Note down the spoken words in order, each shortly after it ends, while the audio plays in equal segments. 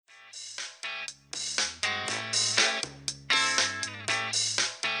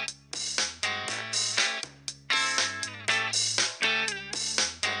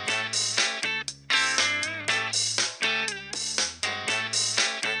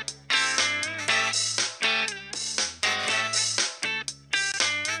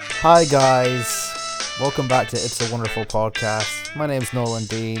Hi guys, welcome back to It's a Wonderful Podcast. My name's Nolan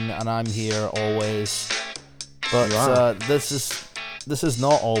Dean, and I'm here always. But this is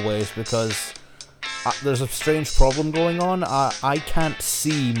not always because there's a strange problem going on. I can't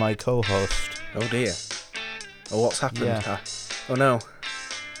see my co-host. Oh dear. Oh, what's happened? Yeah. Oh no.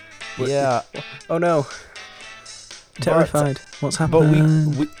 Yeah. Oh no. Terrified. What's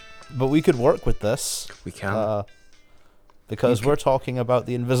happened? But we could work with this. We can. Because we're talking about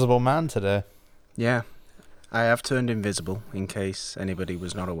the Invisible Man today. Yeah. I have turned invisible, in case anybody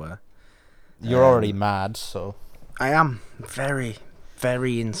was not aware. You're already mad, so... I am. Very,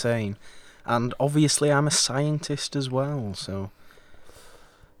 very insane. And obviously I'm a scientist as well, so...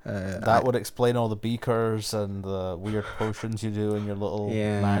 that would explain all the beakers and the weird potions you do in your little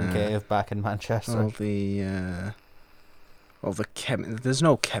man cave back in Manchester. There's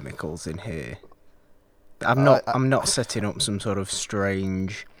no chemicals in here. I'm not setting up some sort of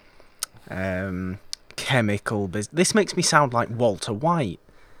strange chemical business. This makes me sound like Walter White.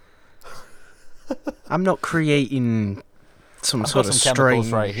 I'm not creating some sort of some strange...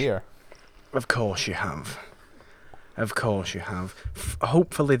 chemicals right here. Of course you have.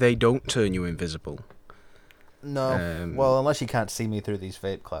 Hopefully they don't turn you invisible. No. Well, unless you can't see me through these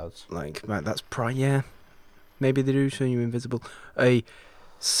vape clouds. Yeah. Maybe they do turn you invisible. A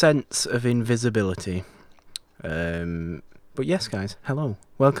sense of invisibility. But yes, guys, hello.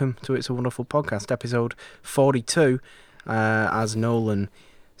 Welcome to It's a Wonderful Podcast, episode 42. As Nolan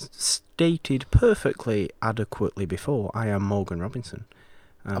stated perfectly adequately before, I am Morgan Robinson.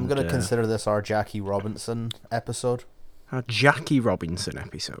 And, I'm going to consider this our Jackie Robinson episode. Our Jackie Robinson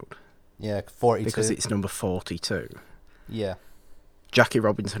episode. Yeah, 42. Because it's number 42. Yeah. Jackie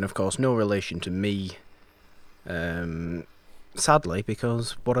Robinson, of course, no relation to me. Sadly,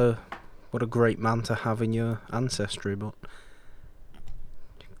 because what a great man to have in your ancestry, but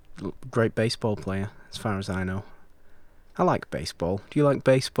great baseball player, as far as I know. I like baseball. Do you like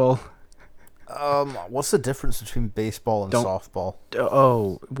baseball? What's the difference between baseball and softball?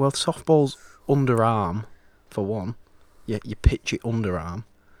 Oh, well, softball's underarm, for one. You pitch it underarm.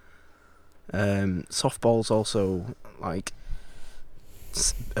 Softball's also, like,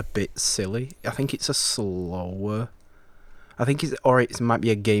 a bit silly. I think it's it might be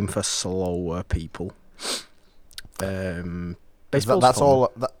a game for slower people. Baseball's that's fun.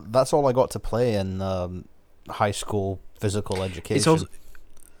 That's all I got to play in high school physical education. It's also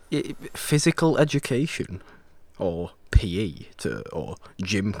physical education, or PE or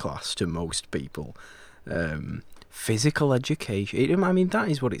gym class to most people. Physical education. I mean, that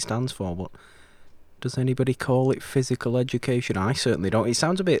is what it stands for. But does anybody call it physical education? I certainly don't. It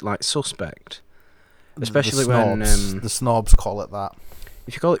sounds a bit like suspect. Especially when the snobs call it that.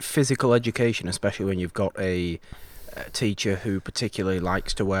 If you call it physical education, especially when you've got a teacher who particularly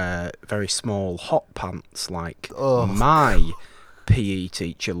likes to wear very small hot pants, like my PE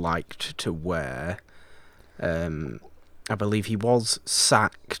teacher liked to wear. I believe he was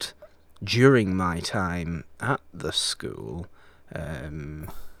sacked during my time at the school.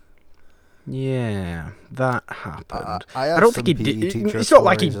 Yeah, that happened. I don't think he did. It's not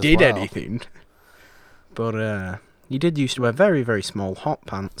like he did anything. But he did used to wear very, very small hot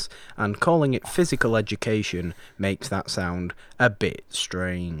pants, and calling it physical education makes that sound a bit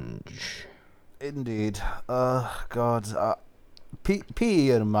strange. Indeed. God. PE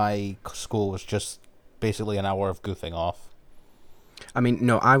in my school was just basically an hour of goofing off. I mean,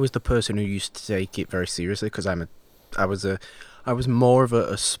 no, I was the person who used to take it very seriously because I was more of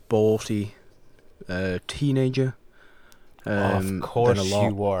a sporty teenager. Of course than a lot.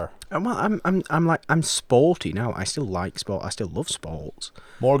 you were. Well, I'm sporty now. I still like sport. I still love sports.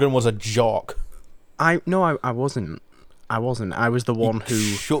 Morgan was a jock. I wasn't. I was the one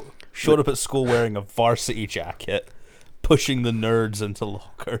who showed up at school wearing a varsity jacket, pushing the nerds into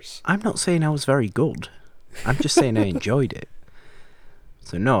lockers. I'm not saying I was very good. I'm just saying I enjoyed it.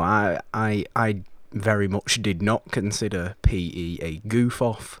 So no, I very much did not consider PE a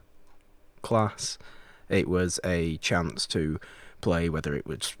goof-off class. It was a chance to play, whether it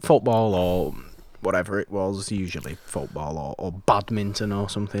was football or whatever it was, usually football or badminton or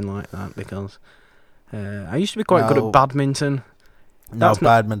something like that, because I used to be quite good at badminton.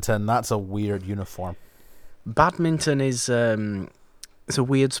 Badminton, that's a weird uniform. Badminton is it's a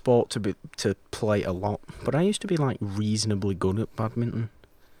weird sport to play a lot, but I used to be like reasonably good at badminton.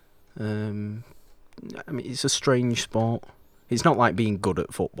 I mean, it's a strange sport. It's not like being good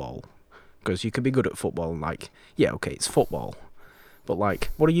at football, because you could be good at football and like, yeah, okay, it's football, but like,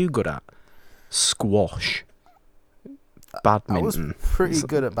 what are you good at? Squash, badminton. I was pretty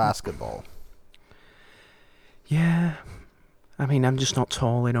good at basketball. Yeah, I mean, I'm just not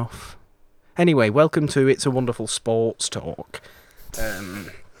tall enough. Anyway, welcome to It's a Wonderful Sports Talk.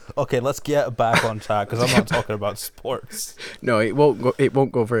 Okay, let's get back on track because I'm not talking about sports. No, it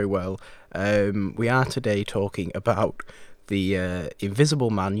won't go very well. We are today talking about the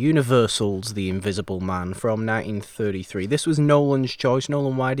Invisible Man, Universal's The Invisible Man from 1933. This was Nolan's choice.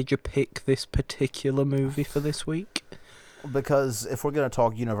 Nolan, why did you pick this particular movie for this week? Because if we're going to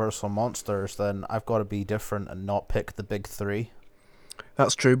talk Universal monsters, then I've got to be different and not pick the big three.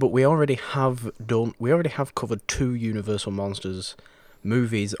 That's true, but we already have covered two Universal monsters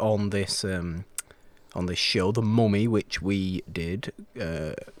movies on this show. The Mummy, which we did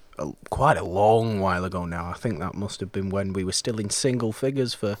quite a long while ago now. I think that must have been when we were still in single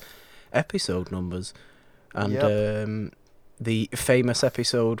figures for episode numbers. And the famous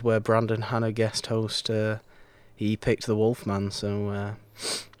episode where Brandon Hanna guest host, he picked the Wolfman, so...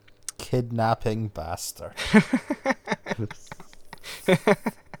 Kidnapping bastard.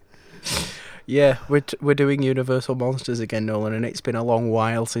 Yeah, we're doing Universal Monsters again, Nolan, and it's been a long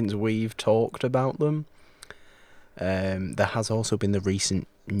while since we've talked about them. There has also been the recent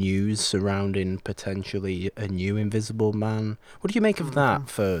news surrounding potentially a new Invisible Man. What do you make of that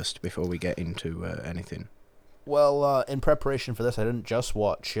first, before we get into anything? Well, in preparation for this, I didn't just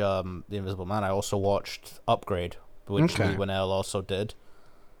watch The Invisible Man. I also watched Upgrade, which Lee Winnell also did.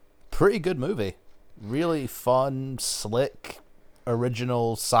 Pretty good movie. Really fun, slick,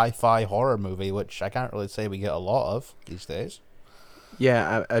 original sci-fi horror movie, which I can't really say we get a lot of these days.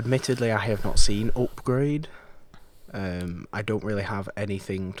 Yeah, admittedly, I have not seen Upgrade. I don't really have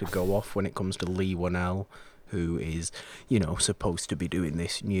anything to go off when it comes to Lee Winnell, who is, supposed to be doing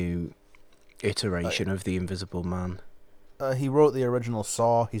this new iteration of The Invisible Man. He wrote the original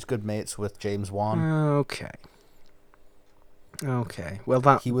Saw. He's good mates with James Wan. Okay.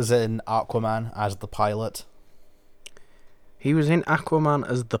 Well, he was in Aquaman as the pilot. He was in Aquaman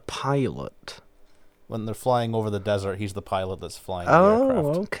as the pilot. When they're flying over the desert, he's the pilot that's flying the aircraft.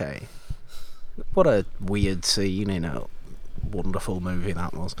 Oh, okay. What a weird scene, wonderful movie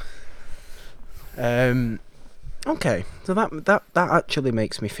that was. Okay, so that actually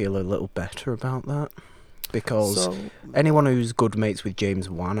makes me feel a little better about that, because anyone who's good mates with James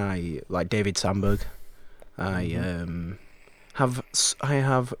Wan, I like David Sandberg. I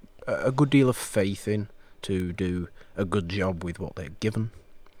have a good deal of faith in to do a good job with what they're given.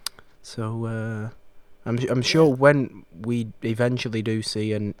 So I'm sure when we eventually do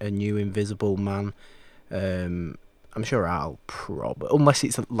see a new Invisible Man, I'm sure I'll unless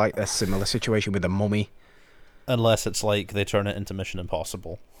it's like a similar situation with The Mummy. Unless it's like they turn it into Mission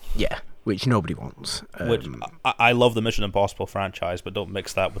Impossible. Yeah, which nobody wants. Which I love the Mission Impossible franchise, but don't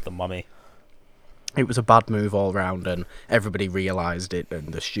mix that with The Mummy. It was a bad move all round, and everybody realised it,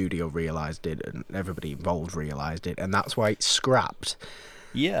 and the studio realised it, and everybody involved realised it, and that's why it's scrapped.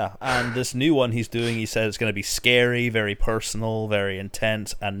 Yeah, and this new one he's doing, he said it's going to be scary, very personal, very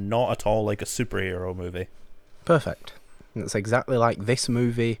intense, and not at all like a superhero movie. Perfect. That's exactly like this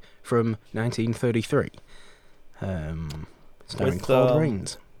movie from 1933. Starring Claude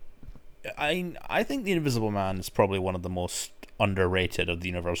Rains. I think The Invisible Man is probably one of the most underrated of the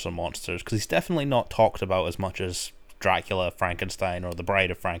Universal monsters, because he's definitely not talked about as much as Dracula, Frankenstein, or The Bride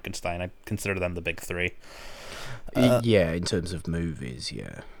of Frankenstein. I consider them the big three. Yeah, in terms of movies,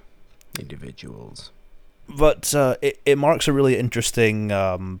 yeah. Individuals. But it marks a really interesting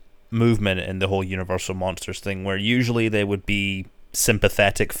movement in the whole Universal monsters thing, where usually they would be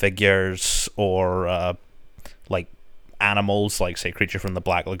sympathetic figures or like animals, like, say, Creature from the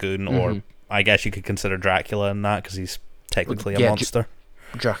Black Lagoon, or I guess you could consider Dracula in that, because he's technically a monster.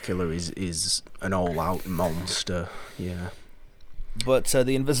 Dracula is an all-out monster, yeah. But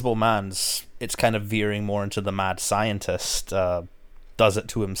The Invisible Man's, it's kind of veering more into the mad scientist, does it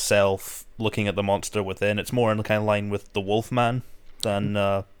to himself, looking at the monster within. It's more in the kind of line with the Wolfman than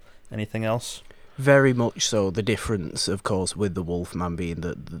anything else. Very much so. The difference, of course, with the Wolfman being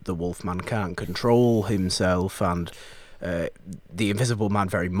that the Wolfman can't control himself, and the Invisible Man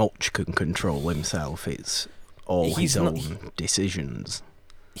very much can control himself. It's all his own decisions.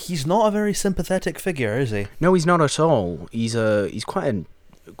 He's not a very sympathetic figure, is he? No, he's not at all. He's quite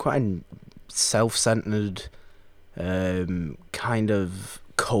a self-centered, kind of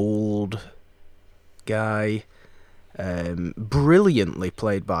cold guy. Brilliantly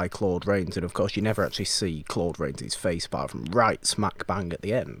played by Claude Rains, and of course you never actually see Claude Rains' face apart from right smack bang at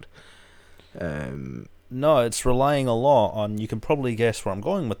the end. No, it's relying a lot on, you can probably guess where I'm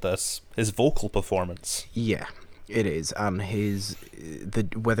going with this, his vocal performance. Yeah, it is, and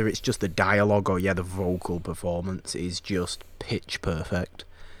whether it's just the dialogue or the vocal performance is just pitch perfect.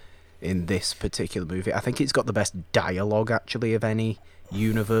 in this particular movie. I think it's got the best dialogue, actually, of any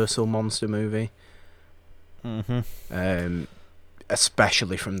Universal monster movie. Mm-hmm.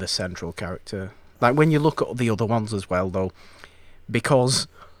 Especially from the central character. Like, when you look at the other ones as well, though, because,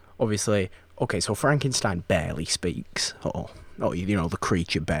 obviously, okay, so Frankenstein barely speaks, or you know, the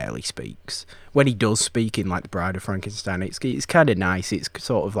creature barely speaks. When he does speak in, like, The Bride of Frankenstein, it's kind of nice, it's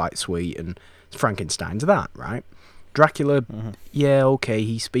sort of, like, sweet, and Frankenstein's that, right? Dracula, yeah, okay,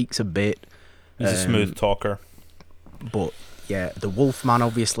 he speaks a bit. He's a smooth talker. But, yeah, the Wolfman,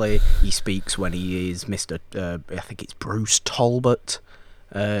 obviously, he speaks when he is Mr. I think it's Bruce Talbot.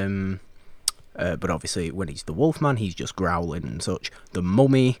 But obviously, when he's the Wolfman, he's just growling and such. The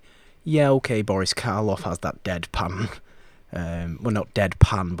Mummy, yeah, okay, Boris Karloff has that deadpan. Well, not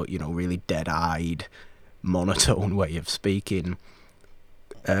deadpan, but, you know, really dead-eyed, monotone way of speaking.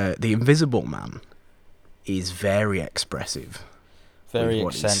 The Invisible Man is very expressive. Very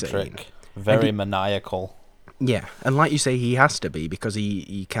eccentric. Very maniacal. Yeah, and like you say, he has to be, because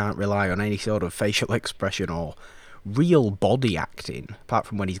he can't rely on any sort of facial expression or real body acting, apart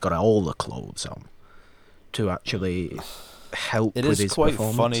from when he's got all the clothes on, to actually help with his performance. It is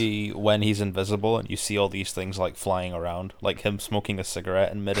quite funny when he's invisible and you see all these things like flying around, like him smoking a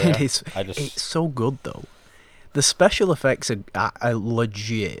cigarette in midair. It's so good, though. The special effects are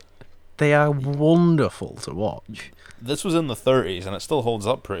legit. They are wonderful to watch. This was in the 30s and it still holds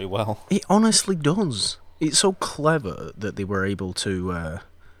up pretty well. It honestly does. It's so clever that they were able to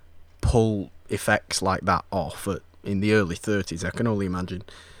pull effects like that off in the early 30s. I can only imagine.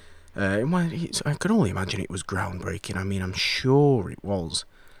 I can only imagine it was groundbreaking. I mean, I'm sure it was.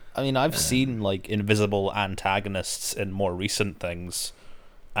 I mean, I've seen like invisible antagonists in more recent things,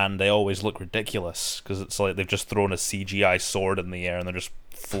 and they always look ridiculous because it's like they've just thrown a CGI sword in the air and they're just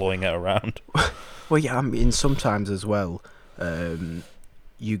flowing it around. Well, yeah, I mean, sometimes as well,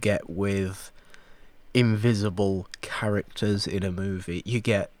 you get with invisible characters in a movie,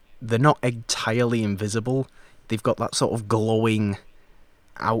 they're not entirely invisible. They've got that sort of glowing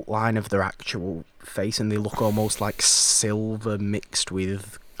outline of their actual face, and they look almost like silver mixed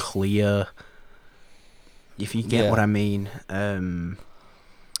with clear, if you get what I mean.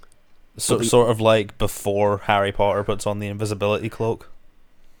 Sort of like before Harry Potter puts on the invisibility cloak.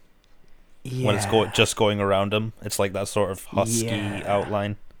 Yeah. When it's just going around him, it's like that sort of husky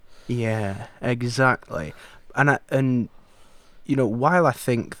outline. Yeah, exactly. And you know, while I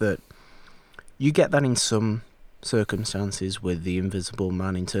think that you get that in some circumstances with the Invisible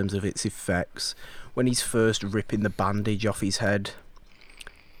Man in terms of its effects, when he's first ripping the bandage off his head,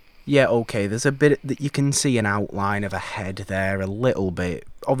 yeah, okay, there's a bit that you can see an outline of a head there, a little bit.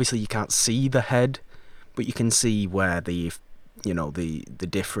 Obviously, you can't see the head, but you can see where the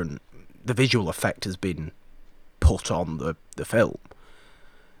visual effect has been put on the film.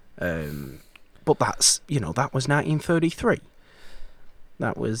 But that's, that was 1933.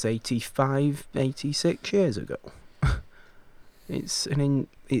 That was 85, 86 years ago. It's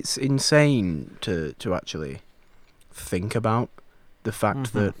insane to actually think about the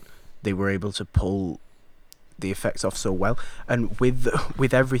fact that they were able to pull the effects off so well, and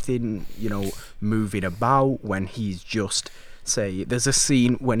with everything moving about, when he's just, say, there's a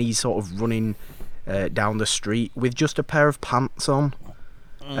scene when he's sort of running down the street with just a pair of pants on,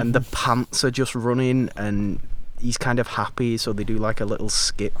 and the pants are just running, and he's kind of happy, so they do like a little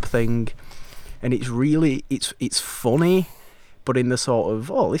skip thing, and it's really it's funny, but in the sort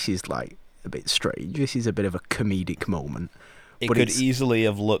of, this is like a bit strange, this is a bit of a comedic moment. It could easily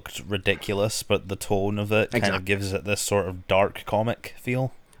have looked ridiculous, but the tone of it kind of gives it this sort of dark comic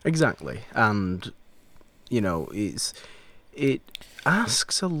feel. Exactly, and it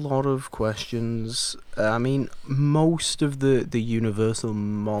asks a lot of questions. I mean, most of the Universal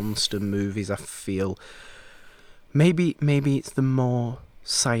monster movies, I feel, maybe it's the more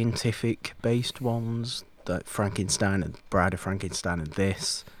scientific based ones, like Frankenstein and Bride of Frankenstein and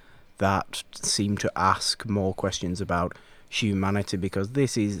this, that seem to ask more questions about humanity, because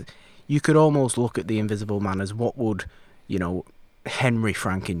you could almost look at the Invisible Man as what would, Henry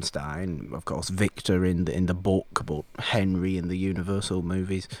Frankenstein, of course Victor in the book, but Henry in the Universal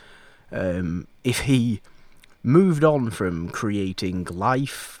movies, if he moved on from creating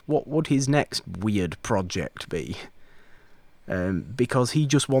life, what would his next weird project be? Because he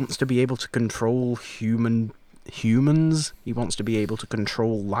just wants to be able to control humans, he wants to be able to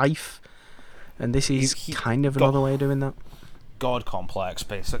control life, and this is kind of another way of doing that. God complex,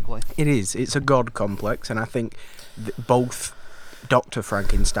 basically. It is. It's a god complex, and I think both Dr.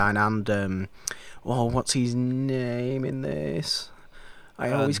 Frankenstein and what's his name in this?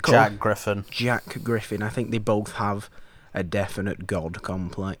 Jack Griffin. Jack Griffin. I think they both have a definite god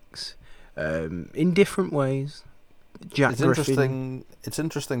complex, in different ways. Jack It's Griffin. It's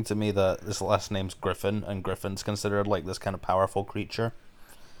interesting to me that his last name's Griffin, and Griffin's considered like this kind of powerful creature,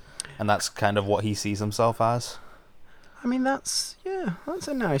 and that's kind of what he sees himself as. I mean, that's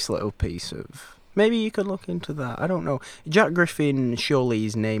a nice little piece of. Maybe you could look into that. I don't know. Jack Griffin surely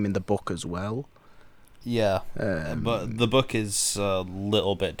is name in the book as well. Yeah, but the book is a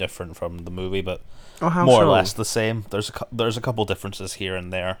little bit different from the movie, but how more so? or less the same. There's a couple differences here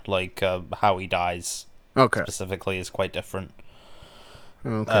and there, like how he dies specifically is quite different.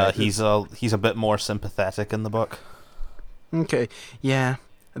 Okay. He's a bit more sympathetic in the book. Okay, yeah,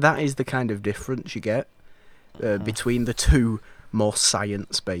 that is the kind of difference you get between the two more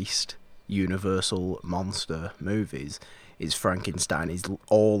science-based Universal monster movies. Is Frankenstein is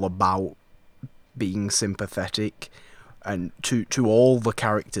all about being sympathetic, and to all the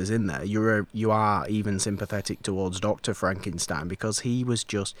characters in there, you are even sympathetic towards Dr. Frankenstein, because he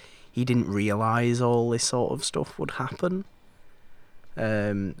didn't realise all this sort of stuff would happen.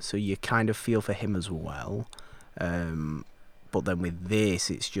 So you kind of feel for him as well. But then with this,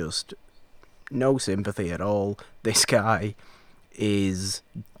 it's just no sympathy at all. This guy is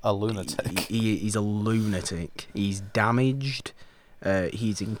A lunatic. He's a lunatic. He's damaged.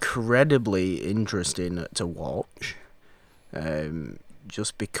 He's incredibly interesting to watch,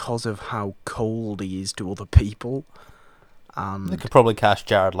 just because of how cold he is to other people. And They could probably cast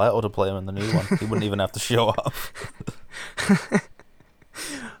Jared Leto to play him in the new one. He wouldn't even have to show up.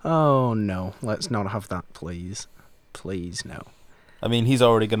 Oh no, let's not have that, please. Please, no. I mean, he's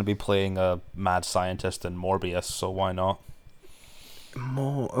already going to be playing a mad scientist in Morbius, so why not?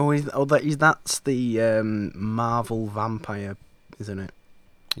 That's the Marvel vampire, isn't it?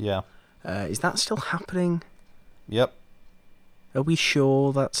 Yeah. Is that still happening? Yep. Are we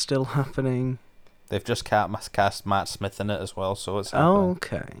sure that's still happening? They've just cast Matt Smith in it as well, so it's happening.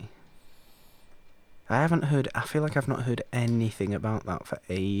 Okay. I feel like I've not heard anything about that for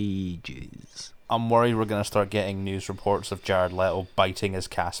ages. I'm worried we're going to start getting news reports of Jared Leto biting his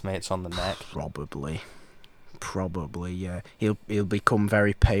castmates on the neck. Probably, yeah. He'll become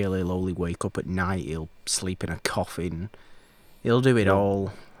very pale. He'll only wake up at night. He'll sleep in a coffin. He'll do it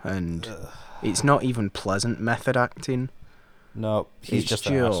all, and it's not even pleasant method acting. No, he's just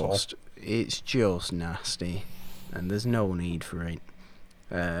an asshole. It's just nasty, and there's no need for it.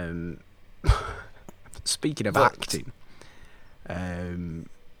 Speaking of acting,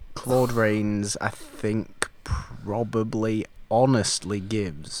 Claude Rains, I think, probably honestly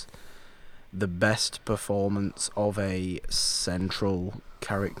gives the best performance of a central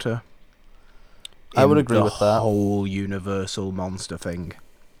character. I would agree with that. The whole Universal monster thing.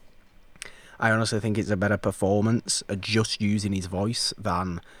 I honestly think it's a better performance just using his voice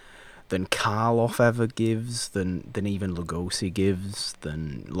than Karloff ever gives, than even Lugosi gives,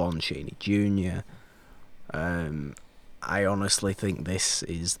 than Lon Chaney Jr. I honestly think this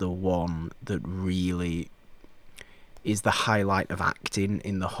is the one that really is the highlight of acting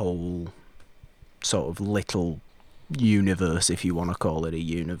in the whole sort of little universe, if you want to call it a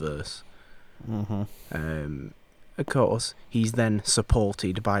universe. Mm-hmm. Of course, he's then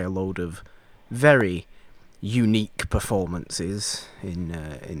supported by a load of very unique performances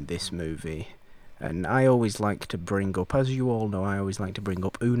in this movie. And I always like to bring up, as you all know,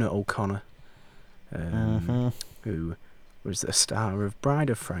 Una O'Connor, who was the star of Bride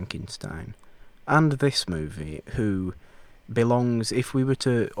of Frankenstein, and this movie, who belongs, if we were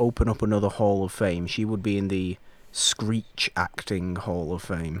to open up another Hall of Fame, she would be in the Screech Acting Hall of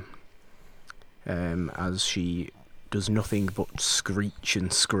Fame, as she does nothing but screech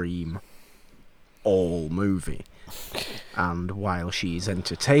and scream all movie. And while she's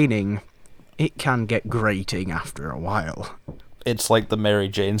entertaining, it can get grating after a while. It's like the Mary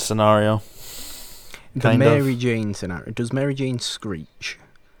Jane scenario. Mary Jane scenario. Does Mary Jane screech?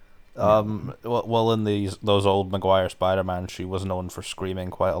 Well, in those old Maguire Spider-Man, she was known for screaming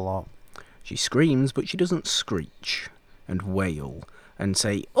quite a lot. She screams, but she doesn't screech and wail and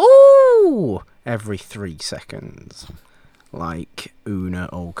say "ooh" every 3 seconds, like Una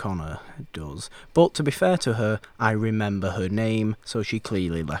O'Connor does. But to be fair to her, I remember her name, so she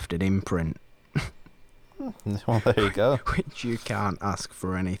clearly left an imprint. Well, there you go. Which you can't ask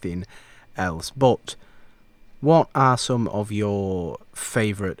for anything else. But what are some of your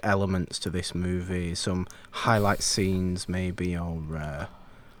favourite elements to this movie? Some highlight scenes, maybe,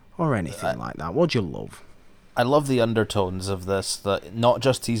 or anything like that? What do you love? I love the undertones of this. That not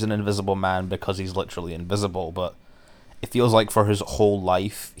just he's an invisible man because he's literally invisible, but it feels like for his whole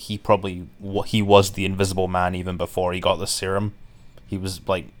life he was the invisible man even before he got the serum. He was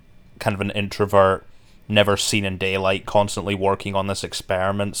like kind of an introvert, never seen in daylight, constantly working on this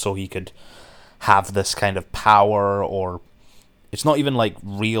experiment so he could have this kind of power, or it's not even like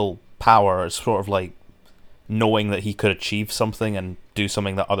real power, it's sort of like knowing that he could achieve something and do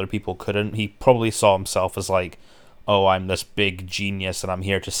something that other people couldn't. He probably saw himself as like, oh, I'm this big genius and I'm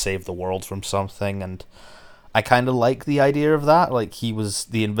here to save the world from something, and I kind of like the idea of that. Like, he was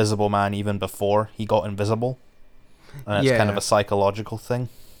the Invisible Man even before he got invisible, and it's kind of a psychological thing.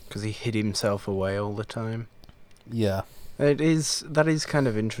 Because he hid himself away all the time. Yeah. That is kind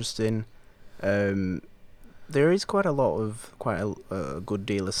of interesting. There is quite a good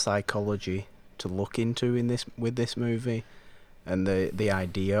deal of psychology to look into with this movie, and the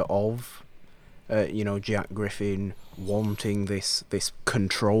idea of Jack Griffin wanting this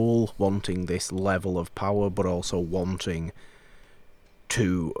control, wanting this level of power, but also wanting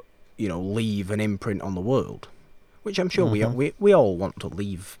to leave an imprint on the world, which I'm sure we all want to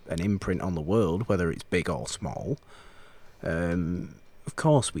leave an imprint on the world, whether it's big or small. Of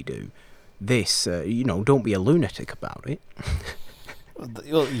course we do. This, don't be a lunatic about it.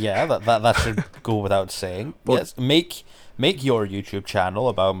 Well, yeah, that should go without saying. But yes, make your YouTube channel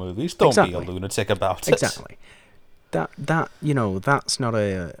about movies. Don't be a lunatic about it. Exactly. That's not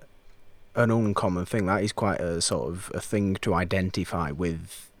an uncommon thing. That is quite a sort of a thing to identify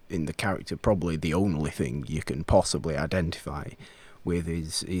with in the character. Probably the only thing you can possibly identify with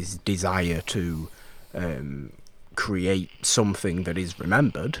is desire to create something that is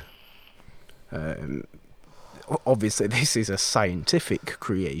remembered. Obviously, this is a scientific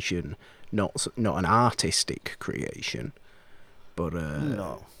creation, not an artistic creation. But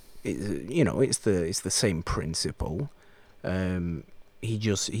no, it's the same principle. He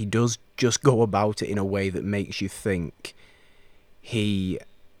does just go about it in a way that makes you think he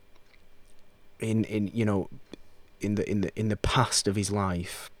in the past of his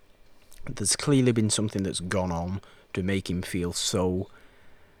life, there's clearly been something that's gone on to make him feel so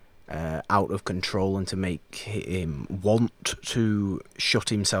out of control and to make him want to shut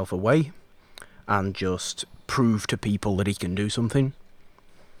himself away and just prove to people that he can do something.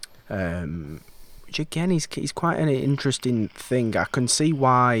 Which again is quite an interesting thing. I can see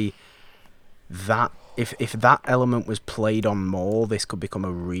why that if that element was played on more, this could become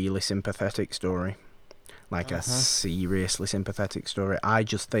a really sympathetic story. Like a seriously sympathetic story. I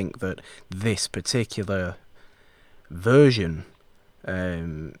just think that this particular version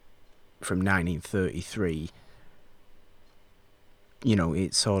from 1933,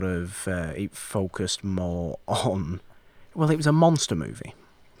 it sort of it focused more on, well, it was a monster movie,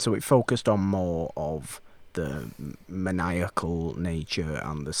 so it focused on more of the maniacal nature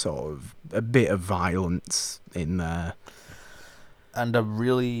and the sort of a bit of violence in there. And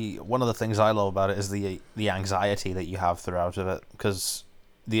one of the things I love about it is the anxiety that you have throughout of it, because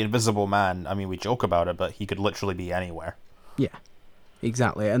the Invisible Man, I mean, we joke about it, but he could literally be anywhere. Yeah,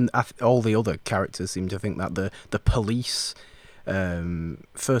 exactly. And all the other characters seem to think that the police,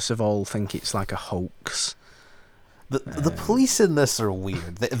 first of all, think it's like a hoax. The police in this are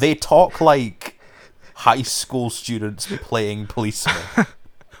weird. They talk like high school students playing policemen.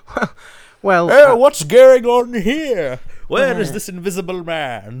 well, hey, what's going on here? Where is this Invisible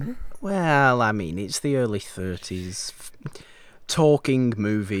Man? Well, I mean, it's the early 30s. Talking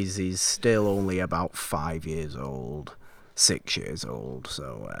movies is still only about 5 years old, 6 years old.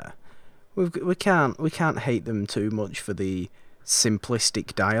 So we can't hate them too much for the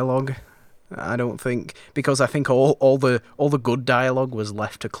simplistic dialogue. I don't think, because I think all the good dialogue was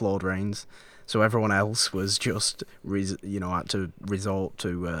left to Claude Rains, so everyone else was just had to resort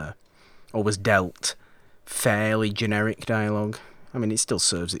to or was dealt fairly generic dialogue. I mean, it still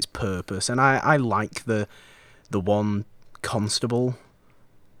serves its purpose, and I like the one constable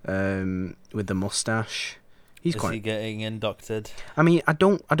with the mustache. Is he getting inducted? I mean, I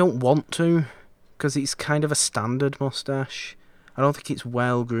don't want to, because it's kind of a standard mustache. I don't think it's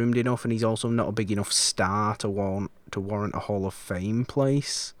well groomed enough, and he's also not a big enough star to warrant a Hall of Fame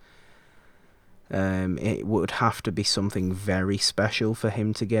place. It would have to be something very special for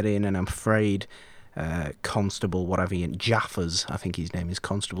him to get in, and I'm afraid Constable Jaffers, I think his name is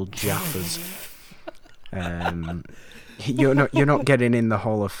Constable Jaffers. You're not getting in the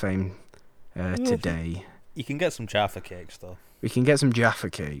Hall of Fame today. You can get some Jaffa cakes though. We can get some Jaffa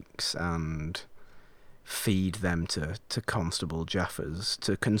cakes and feed them to Constable Jaffers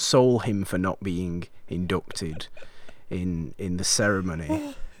to console him for not being inducted in the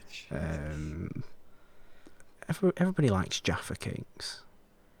ceremony. Everybody likes Jaffa cakes.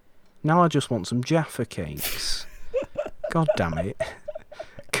 Now I just want some Jaffa cakes. God damn it.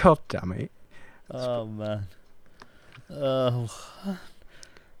 God damn it. Oh, man.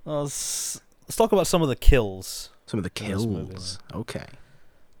 let's talk about some of the kills. Some of the in this movie. kills. Okay.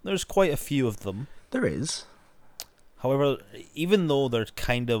 There's quite a few of them. There is. However, even though they're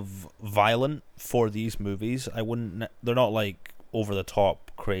kind of violent for these movies, they're not like over the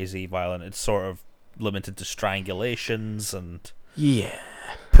top crazy violent. It's sort of limited to strangulations and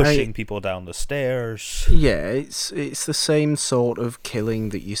pushing people down the stairs. Yeah, it's the same sort of killing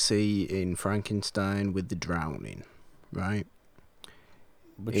that you see in Frankenstein with the drowning, right?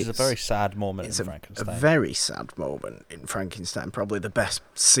 Which is a very sad moment in Frankenstein. A very sad moment in Frankenstein, probably the best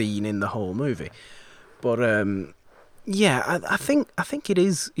scene in the whole movie. But I think it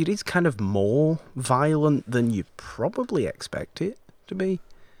is kind of more violent than you probably expect it to be.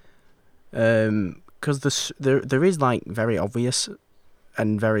 Because there is like very obvious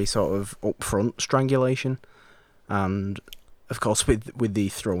and very sort of upfront strangulation, and of course with the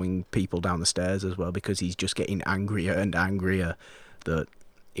throwing people down the stairs as well, because he's just getting angrier and angrier that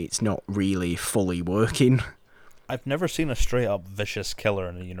it's not really fully working. I've never seen a straight up vicious killer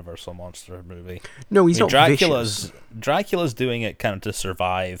in a Universal monster movie. No, he's not vicious. Dracula's doing it kind of to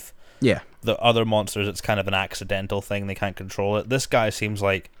survive. Yeah. The other monsters, it's kind of an accidental thing. They can't control it. This guy seems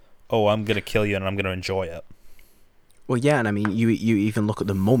like, oh, I'm going to kill you and I'm going to enjoy it. Well, yeah, and I mean, you even look at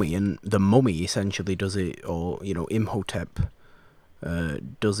the Mummy, and the Mummy essentially does it, or, Imhotep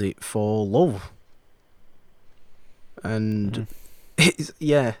does it for love. And,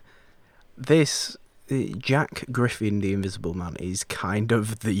 this... Jack Griffin, the Invisible Man, is kind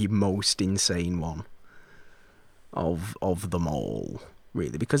of the most insane one of them all,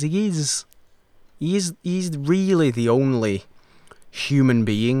 really, because he's really the only human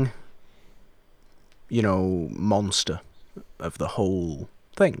being, monster of the whole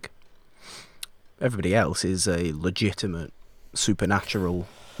thing. Everybody else is a legitimate supernatural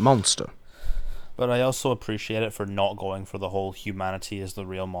monster. But I also appreciate it for not going for the whole humanity is the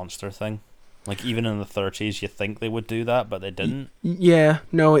real monster thing. Like, even in the 30s, you think they would do that, but they didn't. Yeah,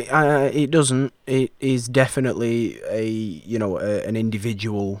 no, it doesn't. It is definitely an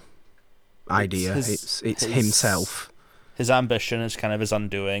individual idea. It's himself. His ambition is kind of his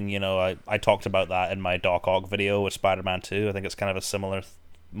undoing. I talked about that in my Doc Ock video with Spider-Man 2. I think it's kind of a similar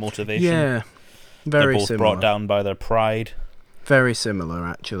motivation. Yeah, very similar. They're both brought down by their pride. Very similar,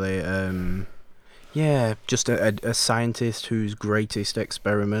 actually. Just a scientist whose greatest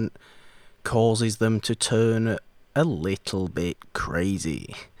experiment causes them to turn a little bit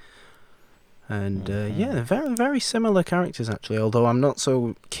crazy. And they're very, very similar characters, actually, although I'm not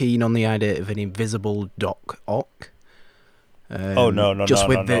so keen on the idea of an invisible Doc Ock. Just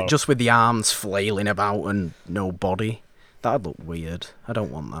with the arms flailing about and no body. That'd look weird. I don't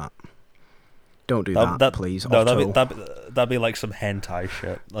want that. Don't do that, please. No, that'd be like some hentai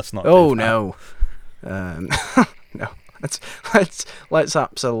shit. Let's not. Oh no. No. Let's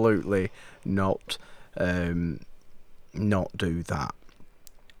absolutely not do that.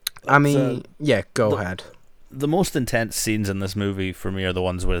 I mean, go ahead. The most intense scenes in this movie for me are the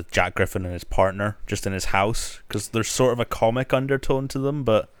ones with Jack Griffin and his partner just in his house, because there's sort of a comic undertone to them,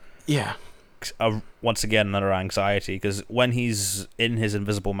 but once again another anxiety, because when he's in his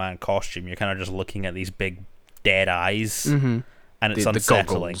Invisible Man costume, you're kind of just looking at these big dead eyes, and it's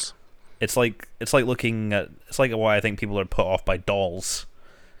unsettling. It's like looking at. It's like why I think people are put off by dolls,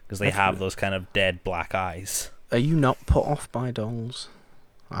 because they have those kind of dead black eyes. Are you not put off by dolls?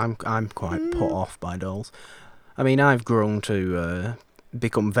 I'm quite put off by dolls. I mean, I've grown to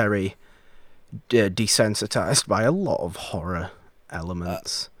become very desensitized by a lot of horror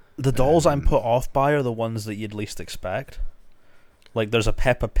elements. The dolls I'm put off by are the ones that you'd least expect. Like, there's a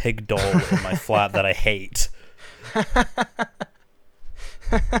Peppa Pig doll in my flat that I hate.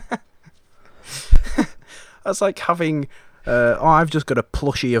 That's like having I've just got a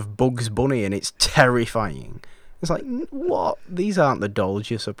plushie of Bugs Bunny and it's terrifying. It's like, what? These aren't the dolls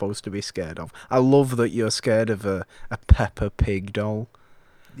you're supposed to be scared of. I love that you're scared of a Peppa Pig doll.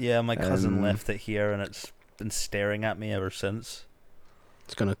 Yeah, my cousin left it here and it's been staring at me ever since.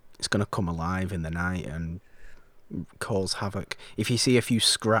 It's gonna come alive in the night and cause havoc. If you see a few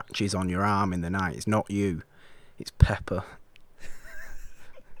scratches on your arm in the night, it's not you. It's Peppa.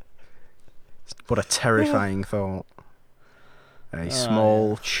 What a terrifying thought. A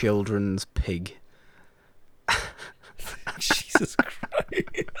small children's pig. Jesus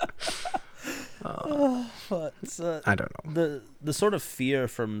Christ. I don't know. The sort of fear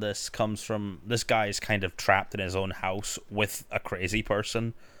from this comes from this guy's kind of trapped in his own house with a crazy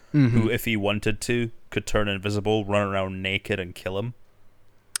person who, if he wanted to, could turn invisible, run around naked and kill him.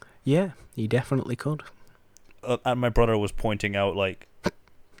 Yeah, he definitely could. And my brother was pointing out, like,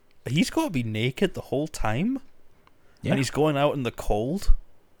 he's got to be naked the whole time? Yeah. And he's going out in the cold?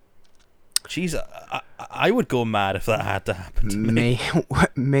 Jeez, I would go mad if that had to happen to me.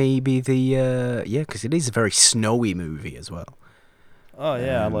 Maybe because it is a very snowy movie as well. Oh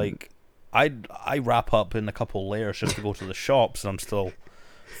yeah, I wrap up in a couple layers just to go to the shops, and I'm still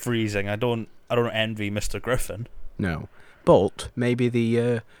freezing. I don't envy Mr. Griffin. No, but maybe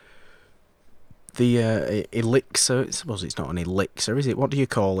the elixir. I suppose it's not an elixir, is it? What do you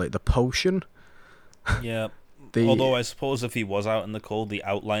call it? The potion. Yeah. Although I suppose if he was out in the cold, the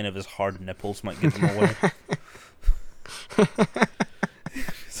outline of his hard nipples might give him away.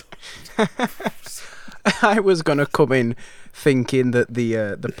 I was gonna come in thinking that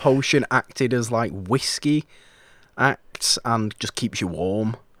the potion acted as like whiskey acts and just keeps you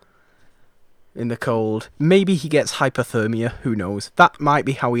warm in the cold. Maybe he gets hypothermia. Who knows? That might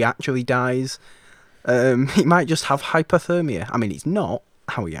be how he actually dies. He might just have hypothermia. I mean, it's not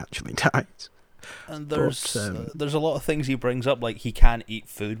how he actually dies. And there's a lot of things he brings up, like he can't eat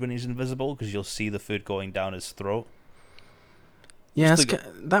food when he's invisible because you'll see the food going down his throat. Yes,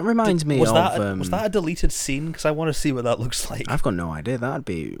 that reminds me of... was that a deleted scene? Because I want to see what that looks like. I've got no idea. That'd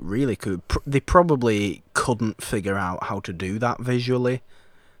be really cool. They probably couldn't figure out how to do that visually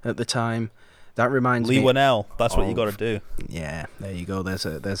at the time. That reminds me... Leigh Whannell. That's what you got to do. Yeah, there you go. There's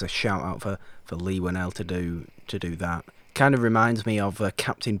a shout out for Leigh Whannell to do that. Kind of reminds me of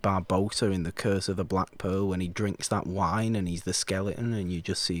Captain Barbossa in The Curse of the Black Pearl when he drinks that wine and he's the skeleton and you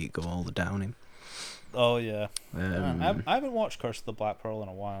just see it go all down him. Oh yeah. I haven't watched Curse of the Black Pearl in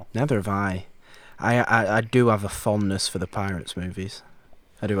a while. Neither have I. I do have a fondness for the Pirates movies.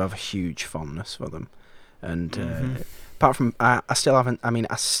 I do have a huge fondness for them, and apart from I still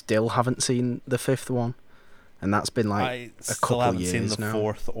haven't seen the fifth one, and that's been like a couple of years now. I still haven't seen the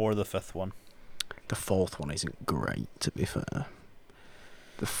fourth or the fifth one. The fourth one isn't great, to be fair.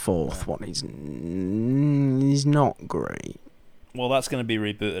 The fourth one is not great. Well, that's going to be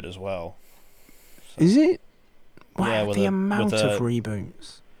rebooted as well. So. Is it? Wow, yeah, the amount of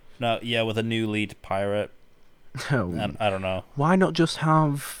reboots. No, yeah, with a new lead pirate. Oh, and I don't know. Why not just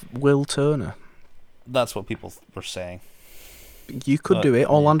have Will Turner? That's what people were saying. You could do it.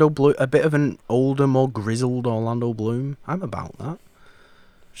 Orlando Bloom, a bit of an older, more grizzled Orlando Bloom. I'm about that.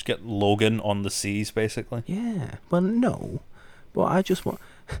 Just get Logan on the seas, basically. Yeah. Well, no. But I just want...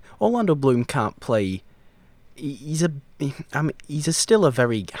 Orlando Bloom can't play... He's still a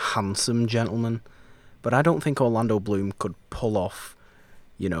very handsome gentleman, but I don't think Orlando Bloom could pull off,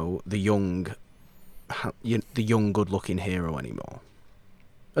 the young, good-looking hero anymore,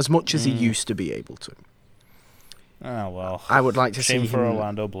 as much as he used to be able to. Oh well. I would like to see him for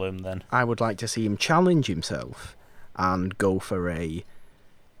Orlando Bloom then. I would like to see him challenge himself and go for a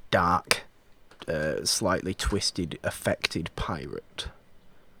dark, slightly twisted, affected pirate.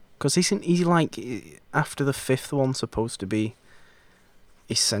 Because isn't he, like, after the fifth one, supposed to be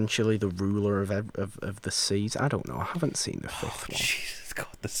essentially the ruler of the seas? I don't know. I haven't seen the fifth one. Jesus God,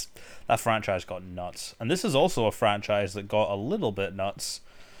 that franchise got nuts. And this is also a franchise that got a little bit nuts.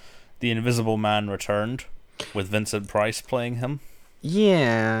 The Invisible Man returned, with Vincent Price playing him.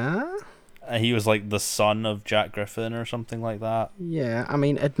 Yeah. He was like the son of Jack Griffin or something like that. Yeah, I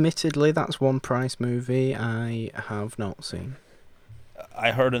mean, admittedly, that's one Price movie I have not seen.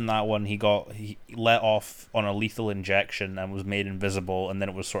 I heard in that one he let off on a lethal injection and was made invisible, and then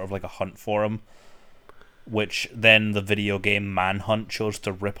it was sort of like a hunt for him, which then the video game Manhunt chose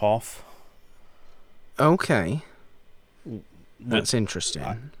to rip off. Okay. That's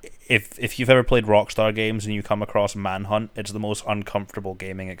interesting. If you've ever played Rockstar games and you come across Manhunt, it's the most uncomfortable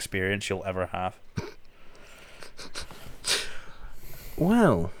gaming experience you'll ever have.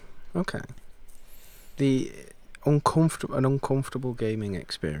 Well, okay. An uncomfortable gaming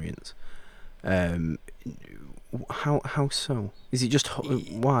experience. How so? Is it just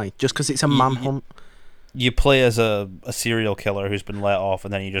why? Just because it's a manhunt? You play as a serial killer who's been let off,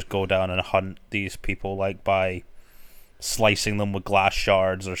 and then you just go down and hunt these people, like by slicing them with glass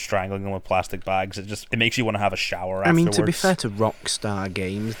shards or strangling them with plastic bags. It makes you want to have a shower afterwards. I mean, to be fair to Rockstar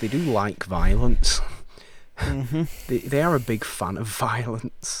Games, they do like violence. Mm-hmm. They are a big fan of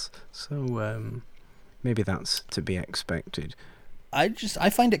violence, so maybe that's to be expected. I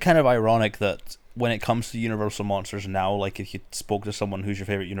find it kind of ironic that when it comes to Universal Monsters now, like if you spoke to someone who's your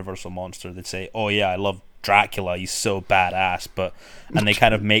favorite Universal Monster, they'd say, "Oh yeah, I love Dracula. He's so badass," and they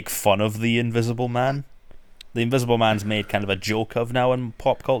kind of make fun of the Invisible Man. The Invisible Man's made kind of a joke of now in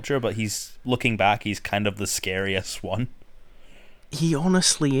pop culture, but he's looking back, he's kind of the scariest one. He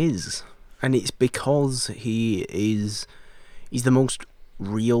honestly is, and it's because he's the most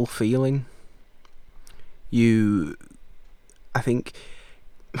real feeling. I think,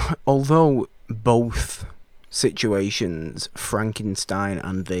 although both situations, Frankenstein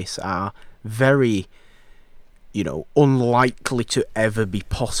and this, are very, unlikely to ever be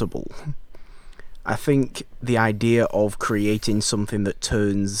possible. I think the idea of creating something that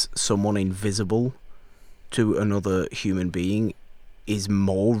turns someone invisible to another human being is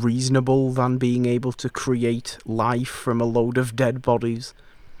more reasonable than being able to create life from a load of dead bodies.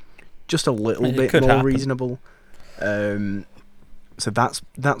 Just a little bit more happen. Reasonable. So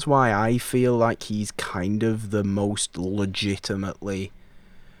that's why I feel like he's kind of the most legitimately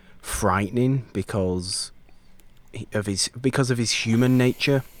frightening because of his human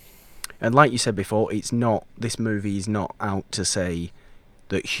nature. And like you said before, this movie is not out to say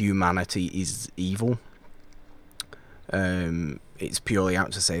that humanity is evil. It's purely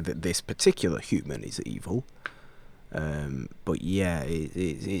out to say that this particular human is evil. But yeah,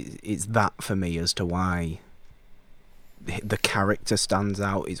 it's that for me as to why the character stands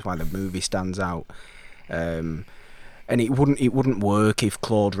out. It's why the movie stands out. And it wouldn't work if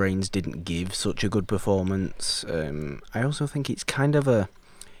Claude Rains didn't give such a good performance. I also think it's kind of a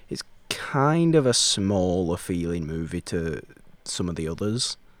smaller feeling movie to some of the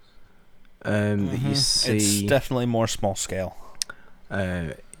others that you see. It's definitely more small scale.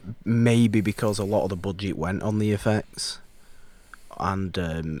 Maybe because a lot of the budget went on the effects and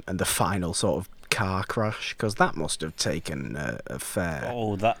the final sort of car crash, because that must have taken a fair...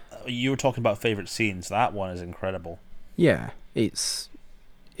 Oh, that you were talking about favourite scenes. That one is incredible. Yeah, it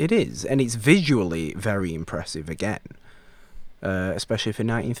is, and it's visually very impressive again, especially for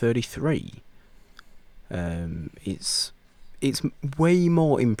 1933. It's way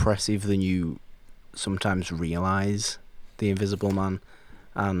more impressive than you sometimes realise, The Invisible Man,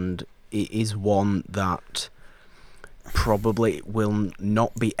 and it is one that probably will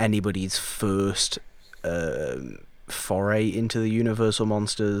not be anybody's first foray into the Universal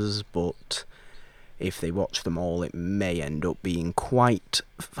monsters, but if they watch them all, it may end up being quite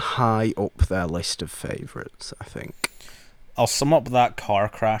high up their list of favourites, I think. I'll sum up that car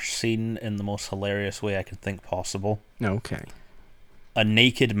crash scene in the most hilarious way I can think possible. Okay. A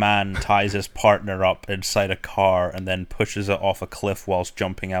naked man ties his partner up inside a car and then pushes it off a cliff whilst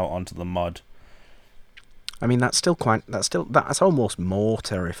jumping out onto the mud. I mean, that's almost more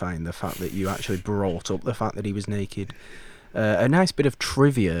terrifying, the fact that you actually brought up the fact that he was naked. A nice bit of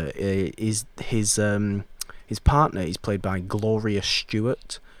trivia is his partner is played by Gloria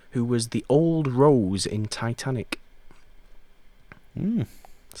Stewart, who was the old Rose in Titanic. So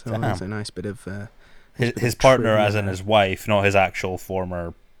that's a nice bit of... his partner as in his wife, not his actual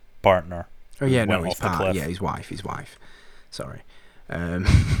former partner. Oh yeah, no, his partner. Yeah, his wife. Sorry.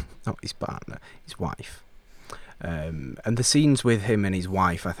 Not his partner, his wife. And the scenes with him and his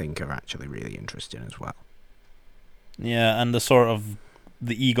wife, I think, are actually really interesting as well. Yeah, and the sort of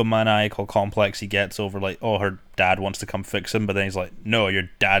the egomaniacal complex he gets over, like, oh, her dad wants to come fix him, but then he's like, no, your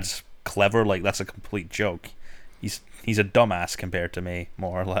dad's clever, like, that's a complete joke. He's a dumbass compared to me,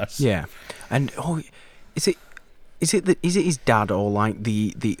 more or less. Yeah, and is it his dad or like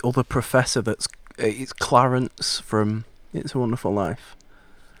the other professor that's it's Clarence from It's a Wonderful Life?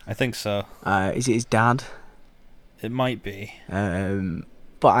 I think so. Is it his dad? It might be.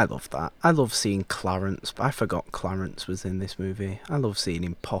 But I love that. I love seeing Clarence. I forgot Clarence was in this movie. I love seeing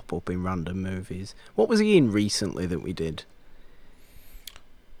him pop up in random movies. What was he in recently that we did?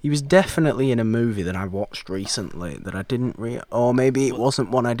 He was definitely in a movie that I watched recently that I didn't or maybe it wasn't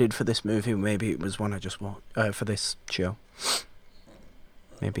one I did for this movie. Maybe it was one I just watched for this show.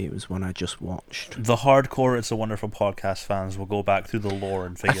 Maybe it was one I just watched. The hardcore It's a Wonderful Podcast fans will go back through the lore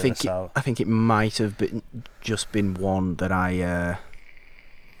and figure this out. I think it might have been one that I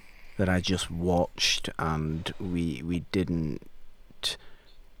just watched and we didn't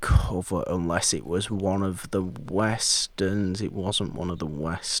cover unless it was one of the westerns. It wasn't one of the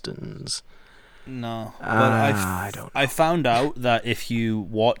westerns. No, but I don't know. I found out that if you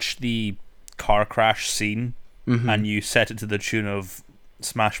watch the car crash scene and you set it to the tune of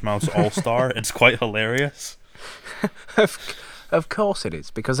Smash Mouth's All Star, it's quite hilarious. Of course it is,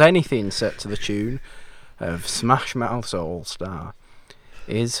 because anything set to the tune of Smash Mouth's All Star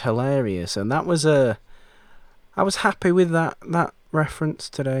is hilarious, and I was happy with that reference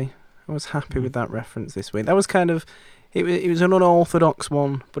today. I was happy with that reference this week. That was kind of it was an unorthodox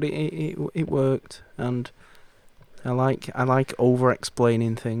one, but it worked, and I like over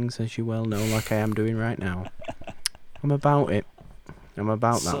explaining things, as you well know, like I am doing right now. I'm about it. I'm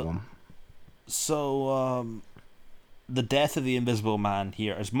about that one. So the death of the Invisible Man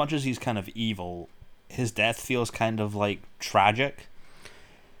here, as much as he's kind of evil, his death feels kind of like tragic.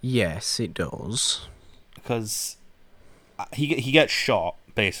 Yes, it does. Because he gets shot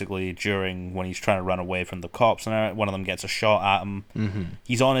basically, during when he's trying to run away from the cops, and one of them gets a shot at him. Mm-hmm.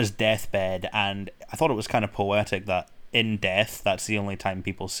 He's on his deathbed, and I thought it was kind of poetic that in death, that's the only time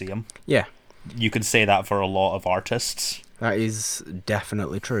people see him. Yeah. You could say that for a lot of artists. That is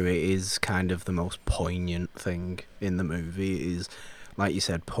definitely true. It is kind of the most poignant thing in the movie. It is, like you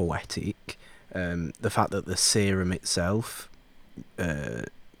said, poetic. The fact that the serum itself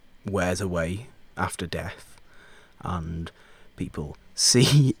wears away after death, and people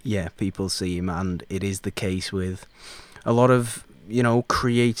see him, and it is the case with a lot of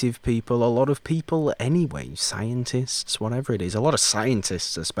creative people, a lot of people anyway, scientists, whatever it is. A lot of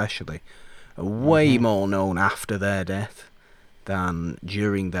scientists especially are way more known after their death than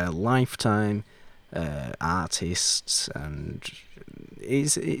during their lifetime. Artists, and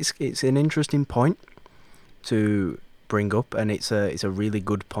it's an interesting point to bring up, and it's a really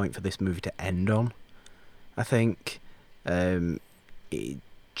good point for this movie to end on. I think it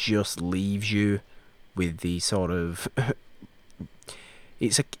just leaves you with the sort of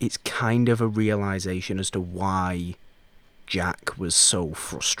it's kind of a realization as to why Jack was so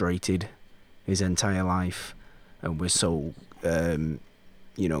frustrated his entire life and was so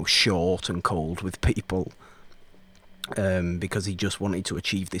short and cold with people, because he just wanted to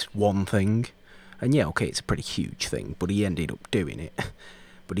achieve this one thing. And yeah, okay, it's a pretty huge thing, but he ended up doing it.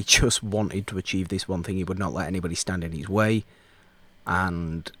 But he just wanted to achieve this one thing. He would not let anybody stand in his way,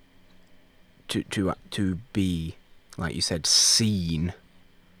 and to be, like you said, seen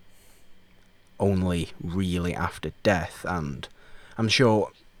only really after death. And I'm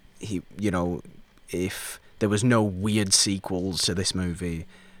sure he, if there was no weird sequels to this movie,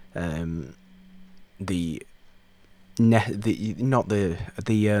 the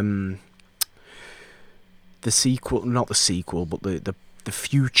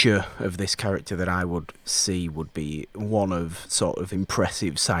future of this character that I would see would be one of sort of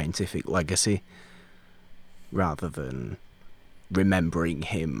impressive scientific legacy, rather than remembering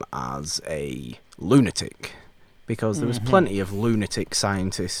him as a lunatic, because there was plenty of lunatic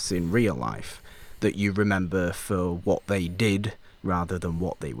scientists in real life that you remember for what they did rather than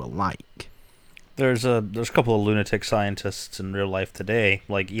what they were like. There's a couple of lunatic scientists in real life today,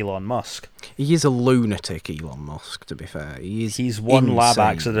 like Elon Musk. He is a lunatic, Elon Musk, to be fair. He's one insane. Lab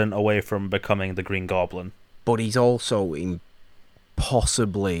accident away from becoming the Green Goblin. But he's also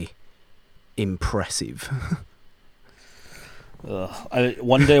impossibly impressive.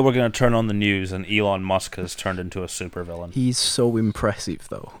 One day we're going to turn on the news and Elon Musk has turned into a supervillain. He's so impressive,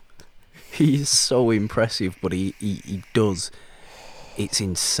 though. He's so impressive, but he does. It's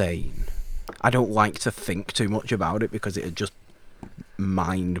insane. I don't like to think too much about it because it'd just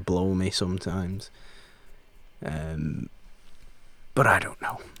mind blow me sometimes. But I don't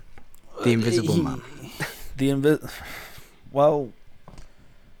know. The Invisible Man.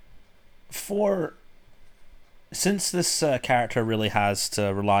 Since this character really has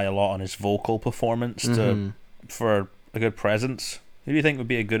to rely a lot on his vocal performance for a good presence, who do you think would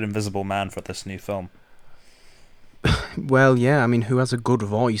be a good Invisible Man for this new film? Well, yeah, I mean, who has a good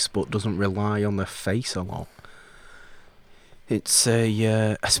voice but doesn't rely on their face a lot? It's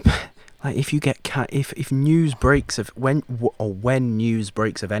like if you get if news breaks of when news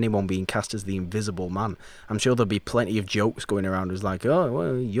breaks of anyone being cast as the Invisible Man, I'm sure there'll be plenty of jokes going around who's like, oh,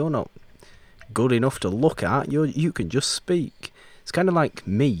 well, you're not good enough to look at. You can just speak. It's kind of like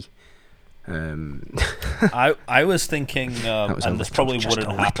me. I was thinking, and this probably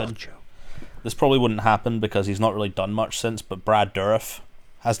wouldn't happen. This probably wouldn't happen because he's not really done much since, but Brad Dourif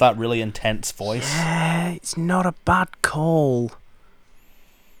has that really intense voice. Yeah, it's not a bad call.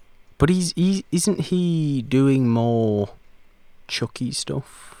 But isn't he doing more Chucky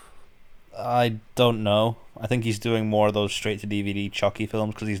stuff? I don't know. I think he's doing more of those straight-to-DVD Chucky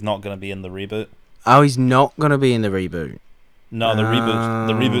films because he's not going to be in the reboot. Oh, he's not going to be in the reboot? No, the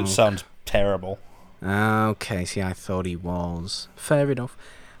reboot sounds terrible. Okay, see, I thought he was. Fair enough.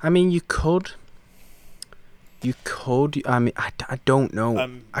 I mean, you could. I mean, I don't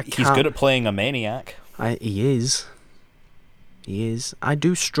know. He's good at playing a maniac. He is. I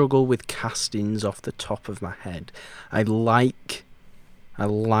do struggle with castings off the top of my head. I like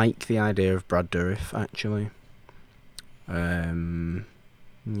the idea of Brad Dourif, actually.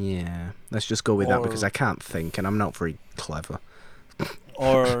 Yeah. Let's just go with that because I can't think and I'm not very clever.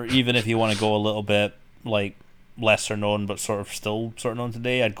 Or even if you want to go a little bit like lesser known but still sort of known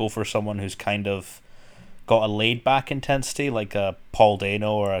today, I'd go for someone who's kind of got a laid back intensity, like a Paul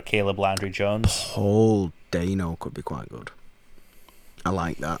Dano or a Caleb Landry Jones. Paul Dano could be quite good. I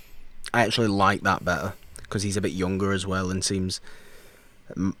like that. I actually like that better because he's a bit younger as well and seems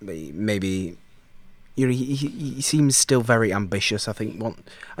maybe he seems still very ambitious. I think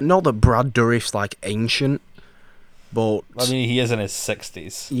not that Brad Dourif's like ancient, but I mean, he is in his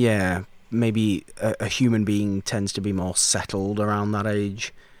 60s. Yeah, maybe a human being tends to be more settled around that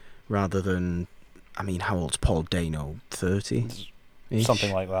age, rather than, I mean, how old's Paul Dano? 30?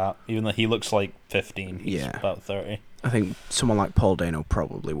 Something like that. Even though he looks like 15, he's about 30. I think someone like Paul Dano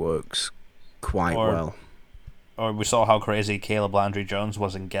probably works quite well. Or we saw how crazy Caleb Landry Jones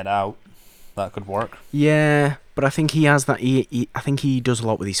was in Get Out. That could work. Yeah, but I think he has that. I think he does a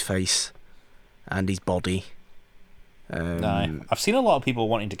lot with his face and his body. I've seen a lot of people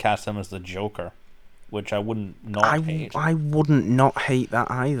wanting to cast him as the Joker, which I wouldn't hate. I wouldn't not hate that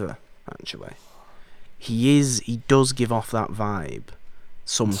either. Actually, he does give off that vibe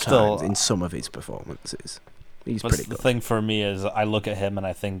sometimes in some of his performances. He's pretty good. The thing for me is, I look at him and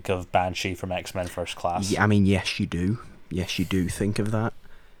I think of Banshee from X-Men First Class. Yeah, I mean, yes, you do. Yes, you do think of that.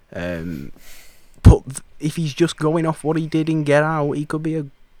 But if he's just going off what he did in Get Out, he could be a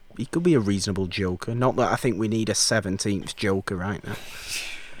reasonable Joker. Not that I think we need a 17th Joker right now.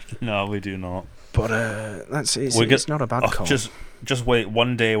 No, we do not. But it's not a bad call. Just wait.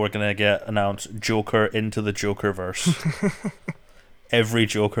 One day we're gonna get announced Joker into the Jokerverse. Every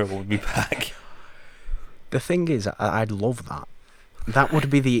Joker will be back. The thing is, I'd love that. That would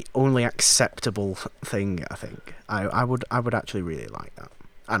be the only acceptable thing, I think. I would actually really like that.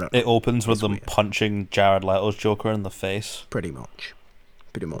 I don't know. It opens with them punching Jared Leto's Joker in the face. Pretty much.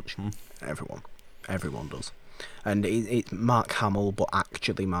 Everyone does. And it's Mark Hamill, but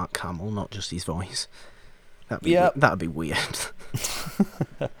actually Mark Hamill, not just his voice. That'd be weird.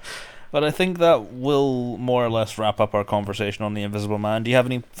 But I think that will more or less wrap up our conversation on The Invisible Man. Do you have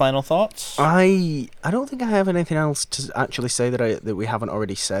any final thoughts? I don't think I have anything else to actually say that we haven't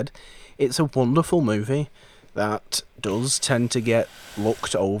already said. It's a wonderful movie that does tend to get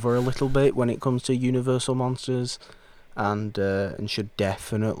looked over a little bit when it comes to Universal monsters, and should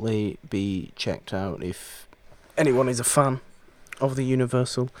definitely be checked out if anyone is a fan of the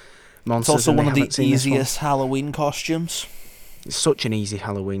Universal monsters. It's also one of the easiest Halloween costumes. It's such an easy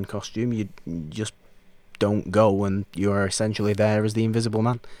Halloween costume. You just don't go and you are essentially there as the Invisible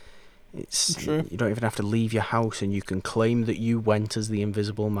Man. It's true. You don't even have to leave your house and you can claim that you went as the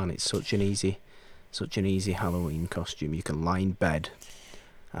Invisible Man. It's such an easy Halloween costume. You can lie in bed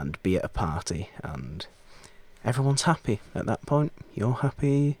and be at a party and everyone's happy at that point. You're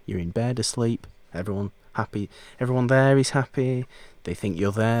happy, you're in bed asleep, everyone happy. Everyone there is happy. They think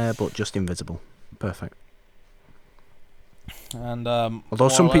you're there but just invisible. Perfect. And although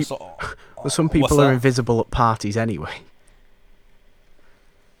some people are invisible at parties anyway.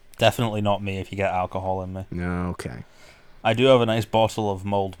 Definitely not me if you get alcohol in me. No, okay. I do have a nice bottle of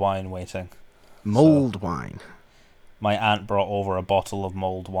mulled wine waiting. Mulled wine? My aunt brought over a bottle of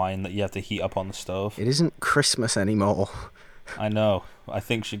mulled wine that you have to heat up on the stove. It isn't Christmas anymore. I know. I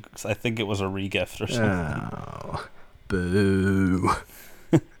think it was a regift or something. Oh, boo.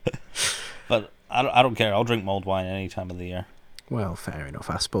 But I don't care. I'll drink mulled wine any time of the year. Well, fair enough.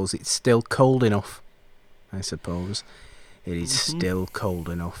 I suppose it's still cold enough. I suppose it is still cold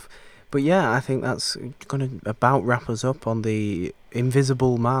enough. But yeah, I think that's going to about wrap us up on the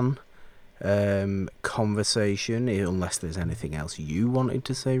Invisible Man conversation, unless there's anything else you wanted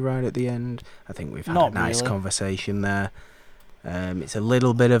to say right at the end. I think we've had a nice conversation there. It's a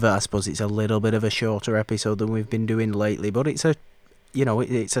little bit of a shorter episode than we've been doing lately, but it's a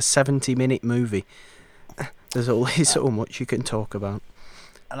 70-minute movie. There's only so much you can talk about.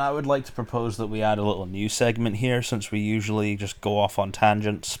 And I would like to propose that we add a little new segment here, since we usually just go off on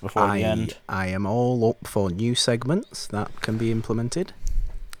tangents before the end. I am all up for new segments that can be implemented.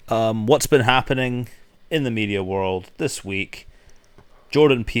 What's been happening in the media world this week?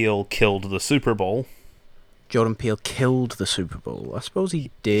 Jordan Peele killed the Super Bowl. Jordan Peele killed the Super Bowl. I suppose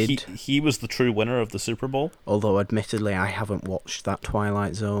he did. He was the true winner of the Super Bowl. Although, admittedly, I haven't watched that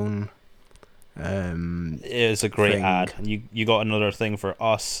Twilight Zone. It's a great ad. And you got another thing for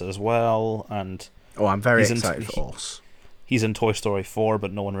Us as well. And I'm very excited for Us. He's in Toy Story 4,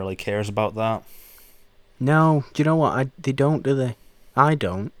 but no one really cares about that. No, do you know what? They don't, do they? I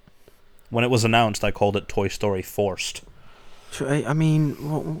don't. When it was announced, I called it Toy Story Forced. I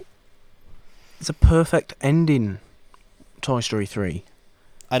mean, it's a perfect ending, Toy Story 3.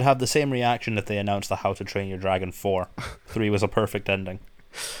 I'd have the same reaction if they announced the How to Train Your Dragon 4. 3 was a perfect ending.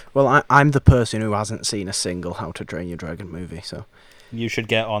 Well, I'm the person who hasn't seen a single How to Train Your Dragon movie, so... You should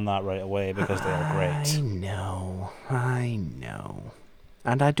get on that right away, because they are great. I know.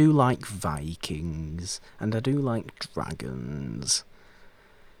 And I do like Vikings, and I do like dragons.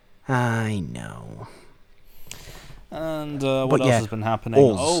 I know. And what else has been happening?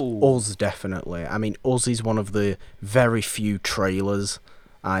 Us, definitely. I mean, Us is one of the very few trailers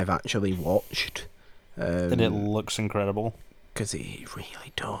I've actually watched. And it looks incredible. Because it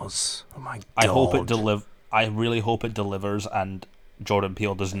really does. Oh my god. I really hope it delivers and Jordan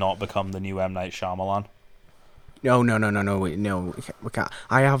Peele does not become the new M. Night Shyamalan. No, we can't.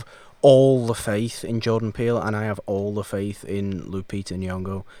 I have all the faith in Jordan Peele, and I have all the faith in Lupita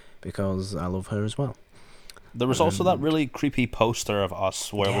Nyong'o, because I love her as well. There was also that really creepy poster of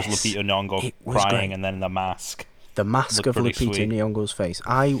Us where it was Lupita Nyong'o crying great. And then the mask. The mask of Lupita Nyong'o's face.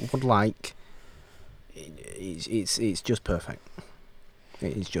 I would like... It's just perfect.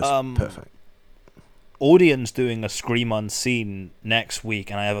 It is just perfect. Odeon's doing a Scream Unseen next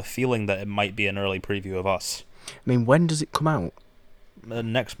week, and I have a feeling that it might be an early preview of Us. I mean, when does it come out?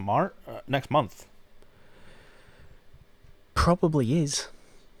 Next month. Probably is.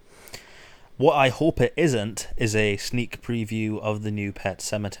 What I hope it isn't is a sneak preview of the new Pet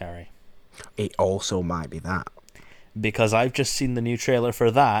Sematary. It also might be that. Because I've just seen the new trailer for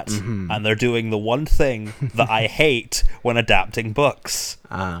that, and they're doing the one thing that I hate when adapting books.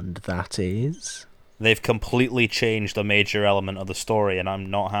 And that is? They've completely changed a major element of the story, and I'm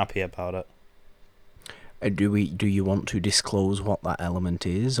not happy about it. Do you want to disclose what that element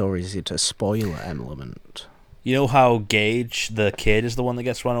is, or is it a spoiler element? You know how Gage, the kid, is the one that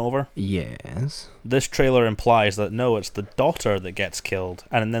gets run over? Yes. This trailer implies that, no, it's the daughter that gets killed,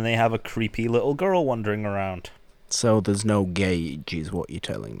 and then they have a creepy little girl wandering around. So there's no Gage, is what you're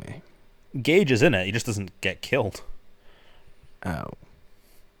telling me? Gage is in it, he just doesn't get killed. Oh.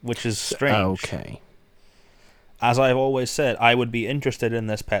 Which is strange. Okay. As I've always said, I would be interested in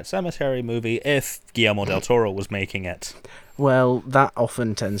this Pet Sematary movie if Guillermo del Toro was making it. Well, that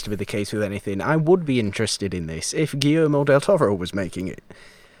often tends to be the case with anything. I would be interested in this if Guillermo del Toro was making it.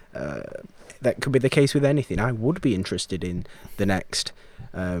 That could be the case with anything. I would be interested in the next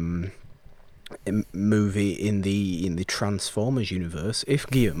movie in the Transformers universe if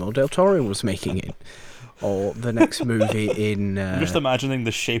Guillermo del Toro was making it. Or the next movie in... I'm just imagining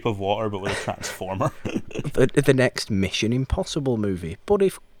The Shape of Water, but with a transformer. the next Mission Impossible movie. But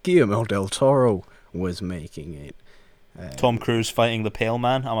if Guillermo del Toro was making it... Tom Cruise fighting the Pale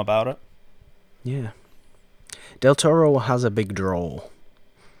Man, I'm about it. Yeah. Del Toro has a big draw.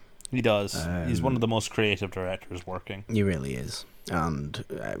 He does. He's one of the most creative directors working. He really is. And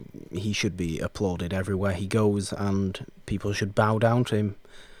he should be applauded everywhere he goes, and people should bow down to him.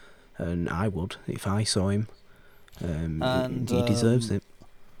 And I would, if I saw him. He deserves it.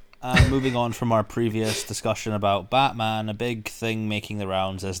 Moving on from our previous discussion about Batman, a big thing making the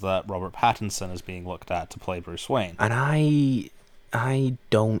rounds is that Robert Pattinson is being looked at to play Bruce Wayne. And I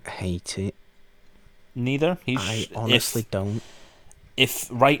don't hate it. Neither? I honestly don't. If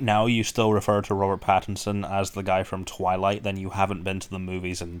right now you still refer to Robert Pattinson as the guy from Twilight, then you haven't been to the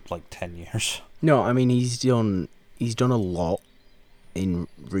movies in like 10 years. No, I mean, he's done a lot in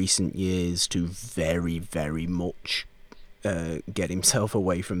recent years to very, very much get himself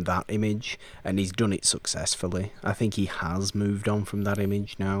away from that image, and he's done it successfully. I think he has moved on from that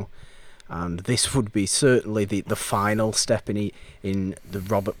image now, and this would be certainly the final step in the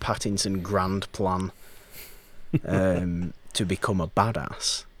Robert Pattinson grand plan to become a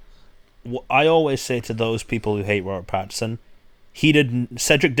badass. I always say to those people who hate Robert Pattinson,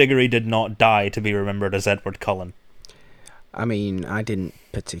 Cedric Diggory did not die to be remembered as Edward Cullen. I mean, I didn't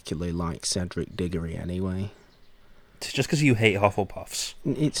particularly like Cedric Diggory anyway. It's just because you hate Hufflepuffs.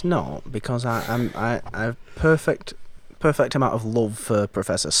 It's not, because I have perfect amount of love for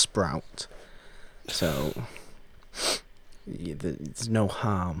Professor Sprout. So there's no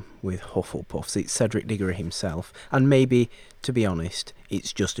harm with Hufflepuffs. It's Cedric Diggory himself, and maybe, to be honest,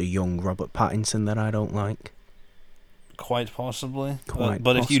 it's just a young Robert Pattinson that I don't like. Quite possibly.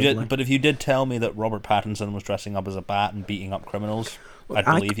 But if you did tell me that Robert Pattinson was dressing up as a bat and beating up criminals, I'd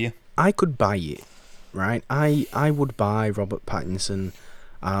believe you. I could buy it, right? I would buy Robert Pattinson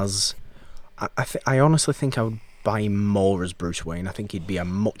as... I honestly think I would buy him more as Bruce Wayne. I think he'd be a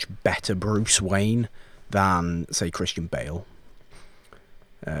much better Bruce Wayne than, say, Christian Bale.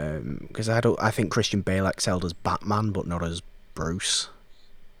 Because I think Christian Bale excelled as Batman, but not as Bruce.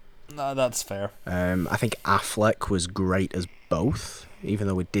 No, that's fair. I think Affleck was great as both, even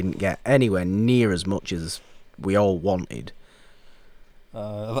though we didn't get anywhere near as much as we all wanted.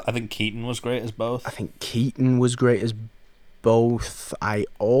 I think Keaton was great as both. I think Keaton was great as both. I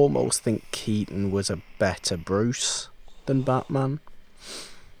almost think Keaton was a better Bruce than Batman.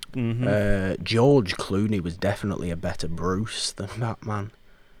 Mm-hmm. George Clooney was definitely a better Bruce than Batman.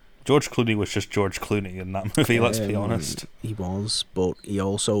 George Clooney was just George Clooney in that movie, let's be honest. He was, but he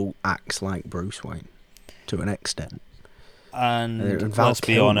also acts like Bruce Wayne, to an extent. And Val let's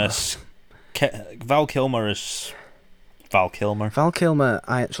be Kilmer. honest, Val Kilmer is Val Kilmer. Val Kilmer,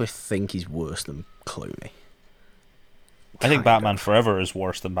 I actually think he's worse than Clooney. I think Batman Forever is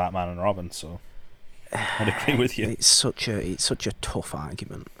worse than Batman and Robin, so I'd agree with you. It's such a tough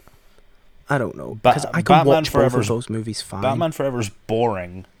argument. I don't know, because I can watch both of those movies fine. Batman Forever's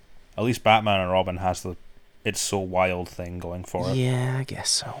boring. At least Batman and Robin has the "it's so wild" thing going for it. Yeah, I guess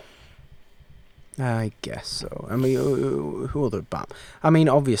so. I mean, who other Batman? I mean,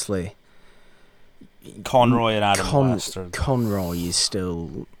 obviously, Conroy and Adam West. Conroy is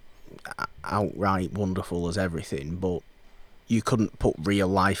still outright wonderful as everything, but you couldn't put real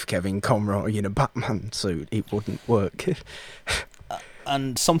life Kevin Conroy in a Batman suit; it wouldn't work.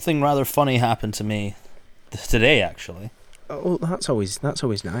 And something rather funny happened to me today, actually. Oh, that's always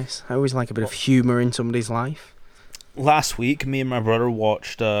nice. I always like a bit of humour in somebody's life. Last week, me and my brother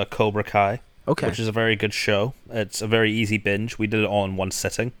watched Cobra Kai, which is a very good show. It's a very easy binge. We did it all in one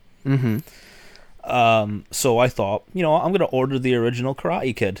sitting. Mm-hmm. So I thought, I'm going to order the original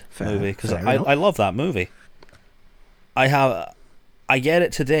Karate Kid movie because I love that movie. I get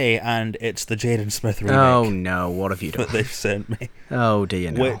it today, and it's the Jaden Smith remake. Oh no, what have you done? That they've sent me. Oh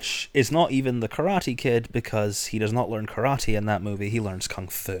dear, no. Which is not even the Karate Kid, because he does not learn karate in that movie. He learns kung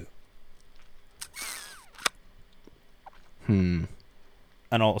fu. And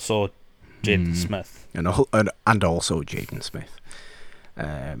also Jaden Smith. And also Jaden Smith.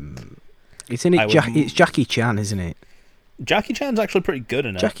 Isn't it? It's Jackie Chan, isn't it? Jackie Chan's actually pretty good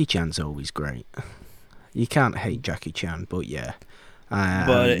in it. Jackie Chan's always great. You can't hate Jackie Chan, but yeah.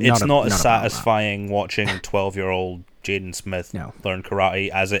 But it's not as satisfying watching 12-year-old Jaden Smith learn karate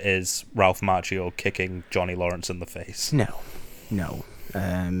as it is Ralph Macchio kicking Johnny Lawrence in the face. No.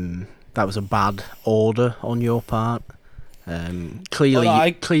 That was a bad order on your part.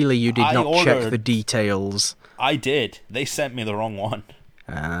 Clearly you did not check the details. I did. They sent me the wrong one.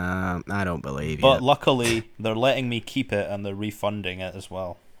 I don't believe you. But luckily, they're letting me keep it, and they're refunding it as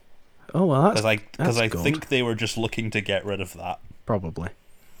well. Oh well, because I think they were just looking to get rid of that. Probably.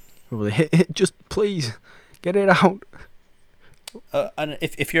 Just please get it out. And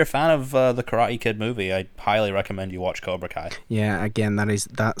if you're a fan of the Karate Kid movie, I highly recommend you watch Cobra Kai. Yeah, again, it's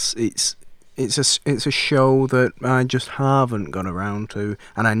a show that I just haven't got around to,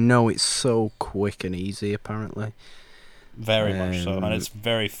 and I know it's so quick and easy, apparently. Very much so, and it's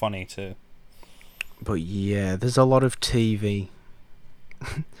very funny too. But yeah, there's a lot of TV.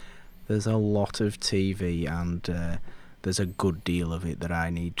 There's a lot of TV, and there's a good deal of it that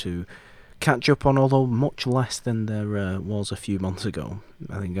I need to catch up on, although much less than there was a few months ago.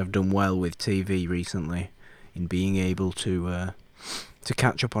 I think I've done well with TV recently in being able to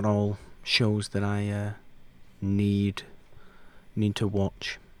catch up on all shows that I need to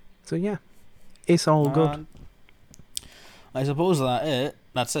watch. So yeah, it's all good. I suppose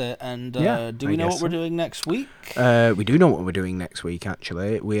that's it. And do we know what we're doing next week? We do know what we're doing next week,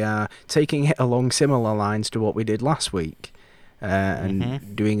 actually. We are taking it along similar lines to what we did last week.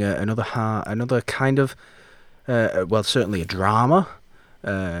 And doing another kind of, certainly a drama,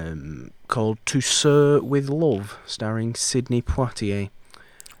 called To Sir With Love, starring Sidney Poitier.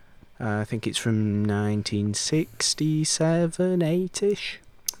 I think it's from 1967, 8-ish.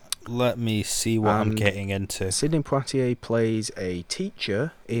 Let me see what I'm getting into. Sidney Poitier plays a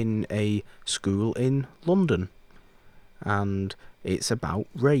teacher in a school in London, and it's about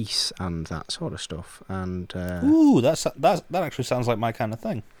race and that sort of stuff. And ooh, that actually sounds like my kind of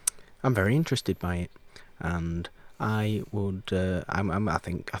thing. I'm very interested by it, and I would. I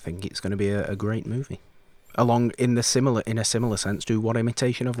think it's going to be a great movie, in a similar sense to what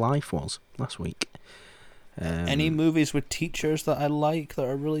Imitation of Life was last week. Any movies with teachers that I like that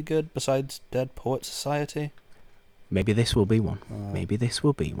are really good besides Dead Poets Society? Maybe this will be one.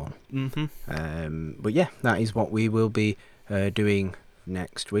 Mm-hmm. But yeah, that is what we will be doing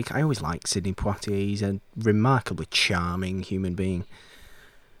next week. I always like Sidney Poitier. He's a remarkably charming human being.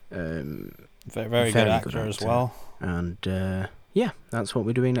 Very good actor as well. And yeah, that's what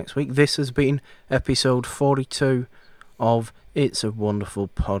we're doing next week. This has been episode 42 of It's a Wonderful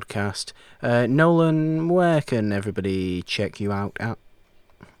Podcast. Nolan, where can everybody check you out at?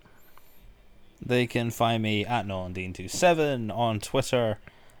 They can find me at NolanDean27 on Twitter,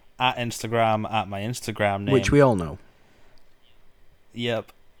 at Instagram, at my Instagram name. Which we all know.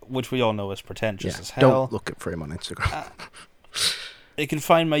 Yep, which we all know is pretentious as hell. Don't look for him on Instagram. You can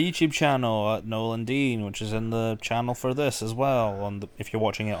find my YouTube channel at Nolan Dean, which is in the channel for this as well, if you're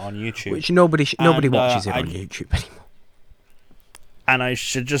watching it on YouTube. Which nobody watches it on YouTube anymore. And I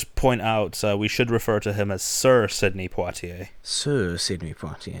should just point out, we should refer to him as Sir Sidney Poitier. Sir Sidney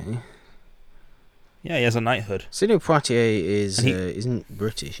Poitier. Yeah, he has a knighthood. Sidney Poitier isn't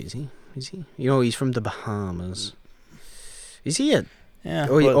British, is he? Is he? He's from the Bahamas. Is he a... Yeah.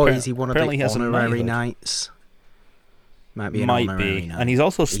 Or is he one of the honorary knighthood. knights? Might be an honorary knight. And he's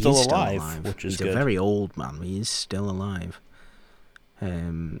also still alive, which is he's good. He's a very old man, but he is still alive.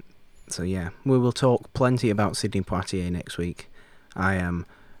 So yeah, we will talk plenty about Sidney Poitier next week. I am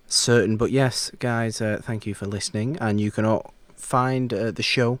certain. But yes, guys, thank you for listening. And you can find the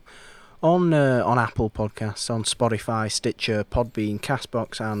show on Apple Podcasts, on Spotify, Stitcher, Podbean,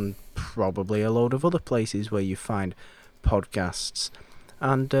 Castbox, and probably a load of other places where you find podcasts.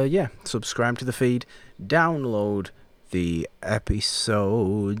 And subscribe to the feed, download the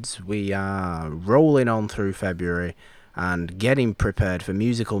episodes. We are rolling on through February and getting prepared for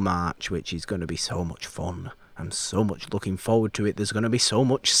Musical March, which is going to be so much fun. I'm so much looking forward to it. There's going to be so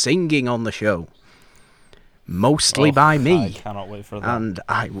much singing on the show. Mostly by me. I cannot wait for that. And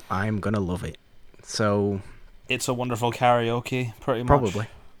I'm going to love it. So... It's a Wonderful karaoke, pretty much.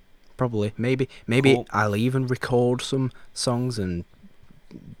 Probably. Maybe cool. I'll even record some songs and,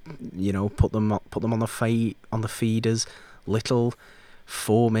 put them on the feeders. Little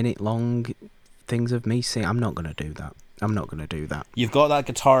 4-minute long things of me singing. I'm not going to do that. You've got that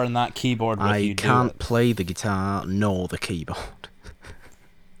guitar and that keyboard with you. I can't play the guitar nor the keyboard.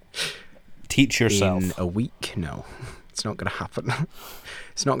 Teach yourself. In a week? No. It's not going to happen.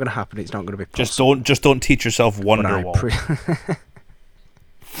 It's not going to happen. It's not going to be possible. Just don't teach yourself Wonderwall.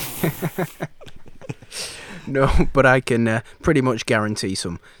 No, but I can pretty much guarantee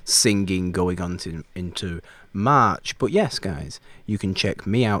some singing going on into March. But yes, guys, you can check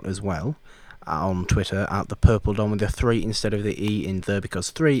me out as well on Twitter at the Purple Dawn with a 3 instead of the E in there, because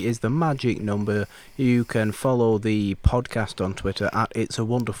 3 is the magic number. You can follow the podcast on Twitter at It's a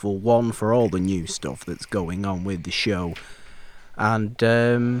Wonderful One for all the new stuff that's going on with the show. And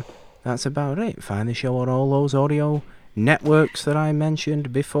that's about it. Find the show on all those audio networks that I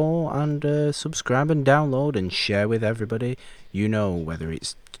mentioned before, and subscribe and download and share with everybody. Whether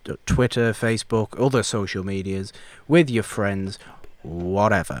it's Twitter, Facebook, other social medias, with your friends,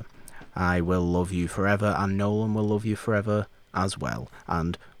 whatever. I will love you forever, and Nolan will love you forever as well.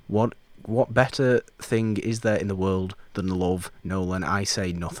 And what better thing is there in the world than love, Nolan? I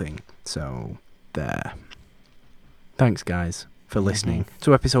say nothing. So, there. Thanks, guys, for listening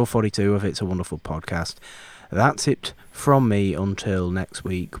to episode 42 of It's a Wonderful Podcast. That's it from me until next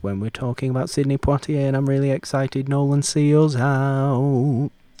week when we're talking about Sidney Poitier, and I'm really excited. Nolan, see us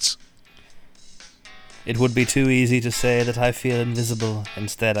out. It would be too easy to say that I feel invisible.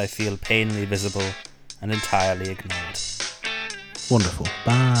 Instead, I feel painfully visible and entirely ignored. Wonderful.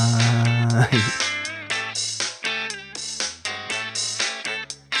 Bye.